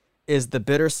bit is the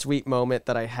bittersweet moment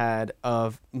that I had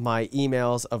of my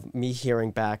emails of me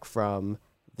hearing back from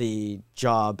the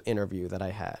job interview that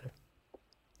I had.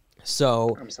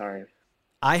 So I'm sorry.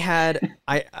 I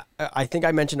think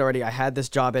I mentioned already I had this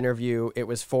job interview. It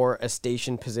was for a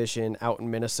station position out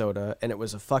in Minnesota, and it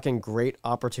was a fucking great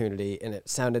opportunity, and it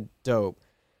sounded dope.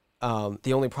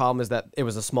 The only problem is that it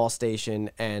was a small station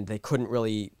and they couldn't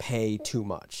really pay too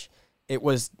much. It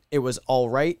was all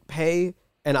right pay,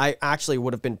 And I actually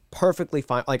would have been perfectly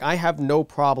fine. Like, I have no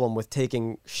problem with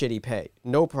taking shitty pay.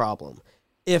 No problem.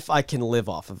 If I can live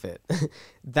off of it.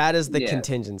 That is the Yeah.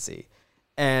 contingency.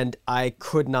 And I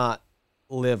could not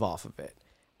live off of it.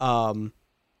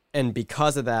 And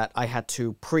because of that, I had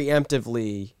to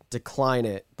preemptively decline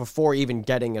it before even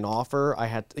getting an offer.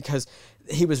 Because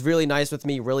he was really nice with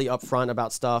me, really upfront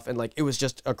about stuff. And like, it was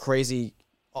just a crazy,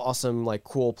 awesome, like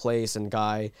cool place and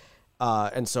guy.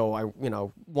 And so I,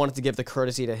 wanted to give the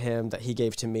courtesy to him that he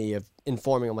gave to me of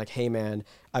informing him like, hey man,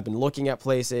 I've been looking at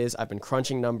places, I've been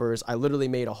crunching numbers. I literally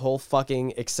made a whole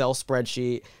fucking Excel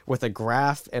spreadsheet with a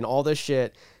graph and all this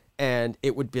shit. And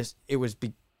it was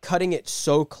cutting it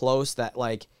so close that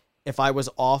like, if I was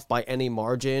off by any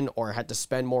margin or had to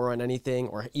spend more on anything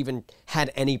or even had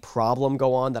any problem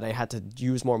go on that I had to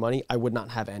use more money, I would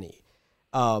not have any.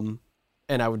 And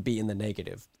I would be in the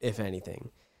negative, if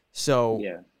anything. So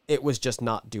Yeah. it was just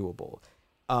not doable.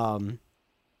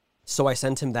 So I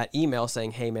sent him that email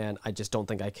saying, hey man, I just don't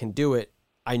think I can do it.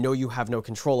 I know you have no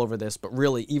control over this, but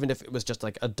really, even if it was just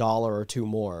like $1 or $2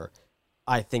 more,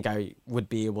 I think I would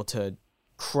be able to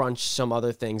crunch some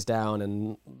other things down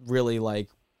and really like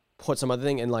put some other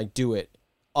thing and like do it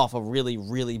off a really,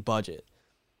 really budget.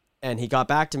 And he got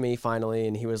back to me finally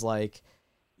and he was like,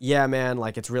 yeah, man,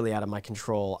 like it's really out of my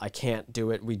control. I can't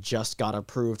do it. We just got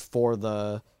approved for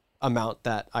the amount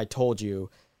that I told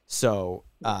you. So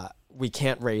we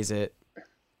can't raise it.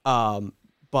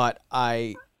 But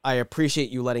I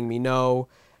appreciate you letting me know.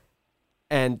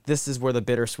 And this is where the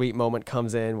bittersweet moment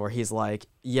comes in where he's like,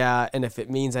 yeah, and if it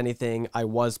means anything, I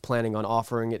was planning on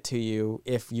offering it to you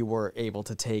if you were able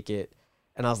to take it.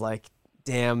 And I was like,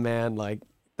 damn, man, like,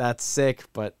 that's sick,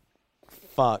 but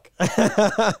fuck.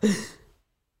 I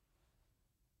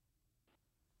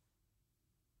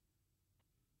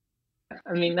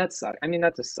mean, that sucks. I mean,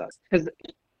 that just sucks. Because,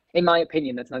 in my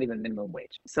opinion, that's not even minimum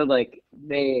wage. So, like,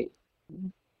 that's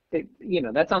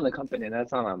on the company.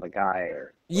 That's not on the guy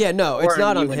Yeah, no, it's or on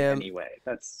not on you in him. any way.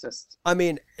 That's just, I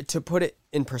mean, to put it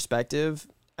in perspective,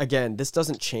 again, this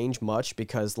doesn't change much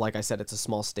because, like I said, it's a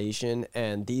small station,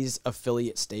 and these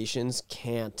affiliate stations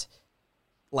can't,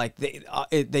 like,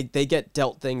 they get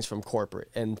dealt things from corporate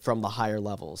and from the higher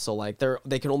levels. So like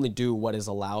they can only do what is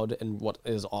allowed and what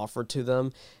is offered to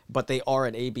them, but they are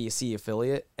an ABC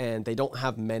affiliate, and they don't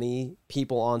have many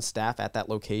people on staff at that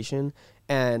location.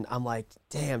 And I'm like,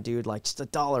 damn, dude, like just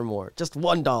 $1 more, just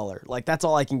 $1. Like that's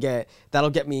all I can get. That'll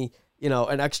get me,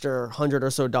 an extra $100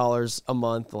 or so a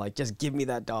month. Like just give me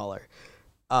that dollar.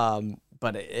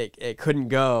 But it couldn't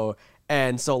go.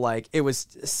 And so like it was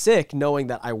sick knowing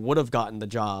that I would have gotten the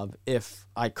job if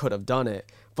I could have done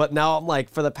it. But now I'm like,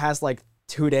 for the past like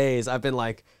 2 days, I've been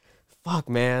like, fuck,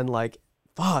 man, like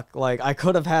fuck, like I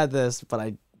could have had this, but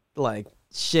I like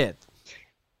shit.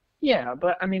 yeah.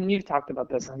 But I mean, you've talked about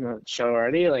this on the show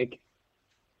already. Like,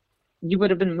 you would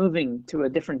have been moving to a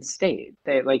different state.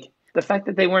 The fact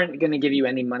that they weren't going to give you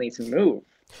any money to move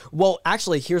Well,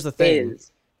 actually, here's the thing.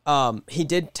 is, He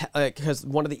did because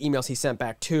one of the emails he sent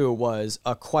back too was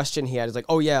a question he had. He's like,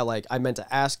 "Oh yeah, like I meant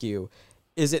to ask you,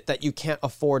 is it that you can't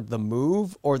afford the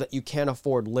move or that you can't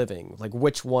afford living? Like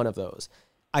which one of those?"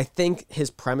 I think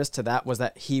his premise to that was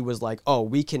that he was like, "Oh,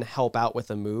 we can help out with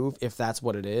the move if that's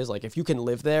what it is. Like if you can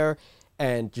live there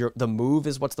and the move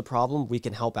is what's the problem, we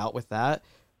can help out with that."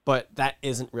 But that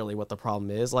isn't really what the problem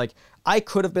is. Like I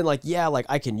could have been like, "Yeah, like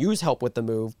I can use help with the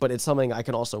move, but it's something I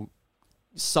can also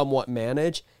somewhat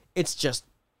manage. It's just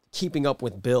keeping up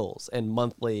with bills and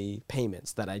monthly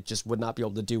payments that I just would not be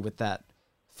able to do with that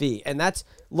fee." And that's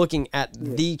looking at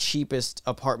the cheapest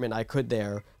apartment I could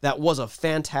there. That was a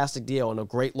fantastic deal and a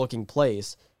great looking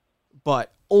place,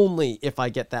 but only if I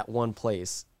get that one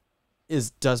place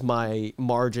does my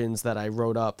margins that I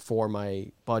wrote up for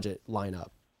my budget line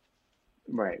up.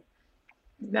 right.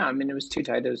 No, I mean, it was too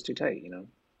tight. It was too tight,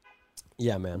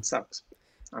 Yeah, man. It sucks.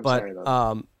 I'm But sorry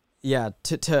about that. yeah,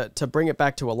 to bring it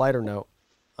back to a lighter note,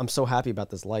 I'm so happy about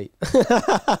this light.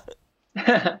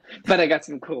 But I got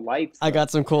some cool lights, I though.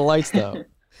 got some cool lights though.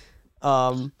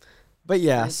 Um, but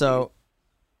yeah, Thank you. so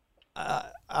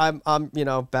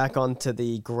I'm back onto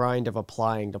the grind of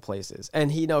applying to places,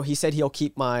 and he said he'll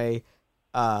keep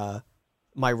uh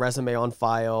my resume on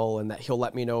file, and that he'll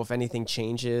let me know if anything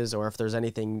changes or if there's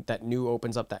anything that new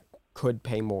opens up that could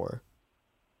pay more.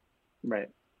 Right.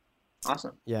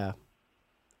 Awesome. Yeah.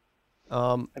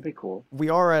 That'd be cool. We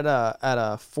are at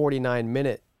a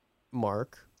 49-minute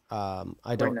mark. I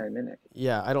don't. 49 minutes.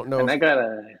 Yeah, I don't know. And I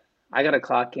gotta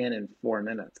clock in 4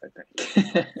 minutes, I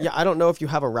think. Yeah, I don't know if you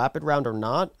have a rapid round or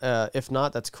not. If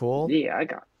not, that's cool. Yeah, I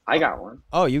got I got one.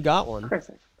 Oh, you got one. Of course,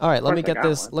 All right, of let me course I get got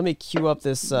this. one. Let me queue up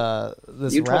this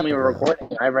this You told me we rapid were round.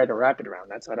 recording. I write a rapid round.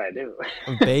 That's what I do.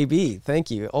 Baby,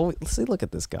 thank you. Always see, look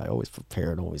at this guy, always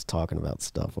prepared, always talking about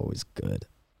stuff, always good.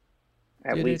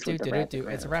 At least with the rapid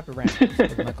It's a round. rapid round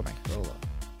with Michael Mancarola.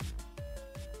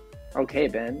 Okay,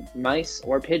 Ben. Mice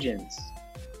or pigeons?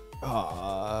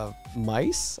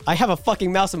 Mice? I have a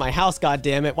fucking mouse in my house, god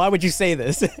damn it. Why would you say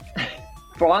this?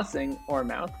 Flossing or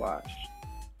mouthwash?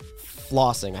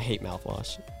 Flossing. I hate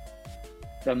mouthwash.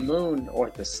 The moon or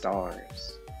the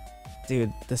stars?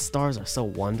 Dude, the stars are so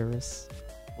wondrous.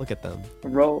 Look at them.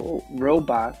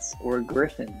 Robots or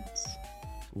griffins?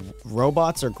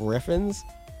 Robots or griffins?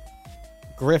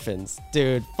 Griffins.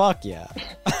 Dude, fuck yeah.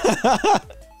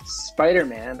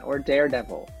 Spider-Man or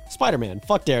Daredevil? Spider-Man.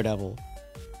 Fuck Daredevil.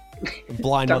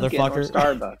 Blind Dunkin' or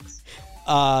motherfucker.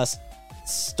 Starbucks?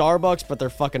 Starbucks, but they're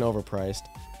fucking overpriced.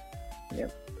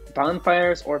 Yep.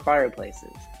 Bonfires or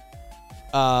fireplaces?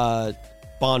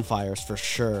 Bonfires for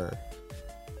sure.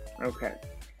 Okay.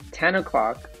 10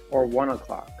 o'clock or 1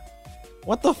 o'clock?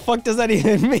 What the fuck does that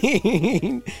even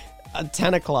mean?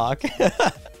 10 o'clock.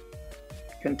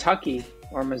 Kentucky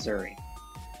or Missouri?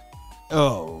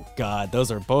 Oh god,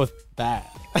 those are both bad.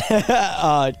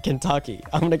 Kentucky.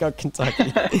 I'm gonna go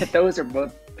Kentucky. Those are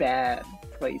both bad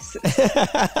places.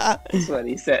 That's what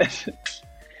he said.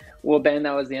 Well, Ben,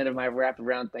 that was the end of my rapid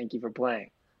round. Thank you for playing.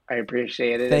 I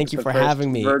appreciate it. Thank It's you the for first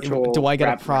having me. virtual Do I get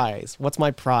a rapid round. prize? What's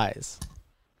my prize?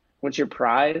 What's your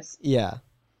prize? Yeah.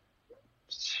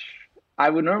 I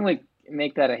would normally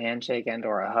make that a handshake and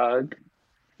or a hug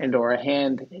and or a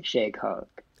handshake hug,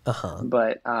 Uh-huh.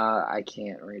 but I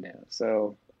can't right now.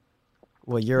 So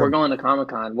Well, you're we're going to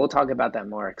Comic-Con. We'll talk about that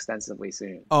more extensively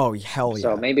soon. Oh, hell yeah.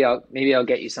 So maybe I'll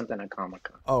get you something at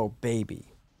Comic-Con. Oh, baby.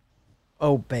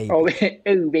 Oh, baby. Oh,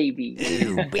 oh baby.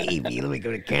 Ooh, baby. Let me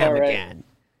go to All right. Comic-Con.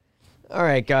 All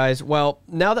right, guys. Well,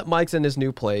 now that Mike's in his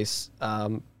new place,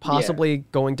 possibly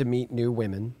going to meet new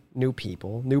women, new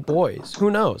people, new boys.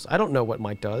 Who knows? I don't know what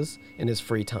Mike does in his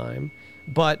free time,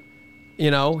 but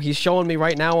you know, he's showing me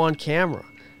right now on camera.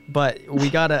 But we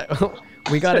gotta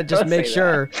just Don't make say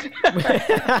sure.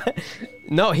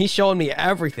 No, he's showing me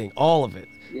everything, all of it.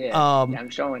 Yeah, Um, yeah, I'm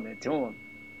showing it to him.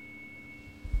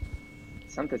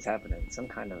 Something's happening. Some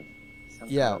kind of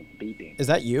beeping. Is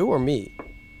that you or me?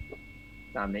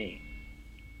 Not me.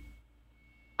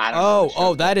 I don't know.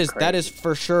 Oh, that is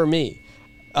for sure me.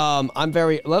 I'm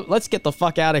very. Let's get the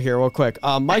fuck out of here real quick.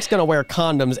 Mike's gonna wear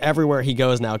condoms everywhere he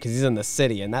goes now because he's in the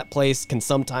city, and that place can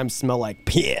sometimes smell like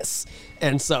piss,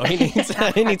 and so he needs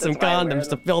he needs some That's why I wear condoms to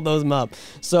them. fill those up.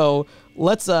 So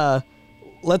let's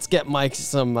get Mike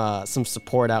some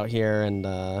support out here, and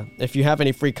if you have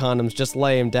any free condoms, just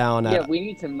lay him down. Yeah, we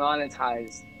need to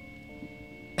monetize.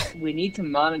 We need to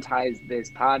monetize this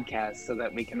podcast so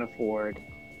that we can afford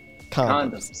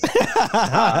condoms.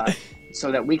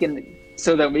 so that we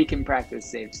can practice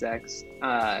safe sex.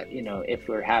 If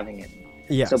we're having it.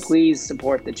 Yes. So please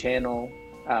support the channel.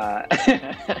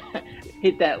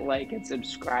 Hit that like and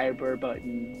subscriber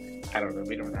button. I don't know.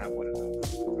 We don't have one of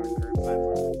those on our current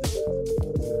platform.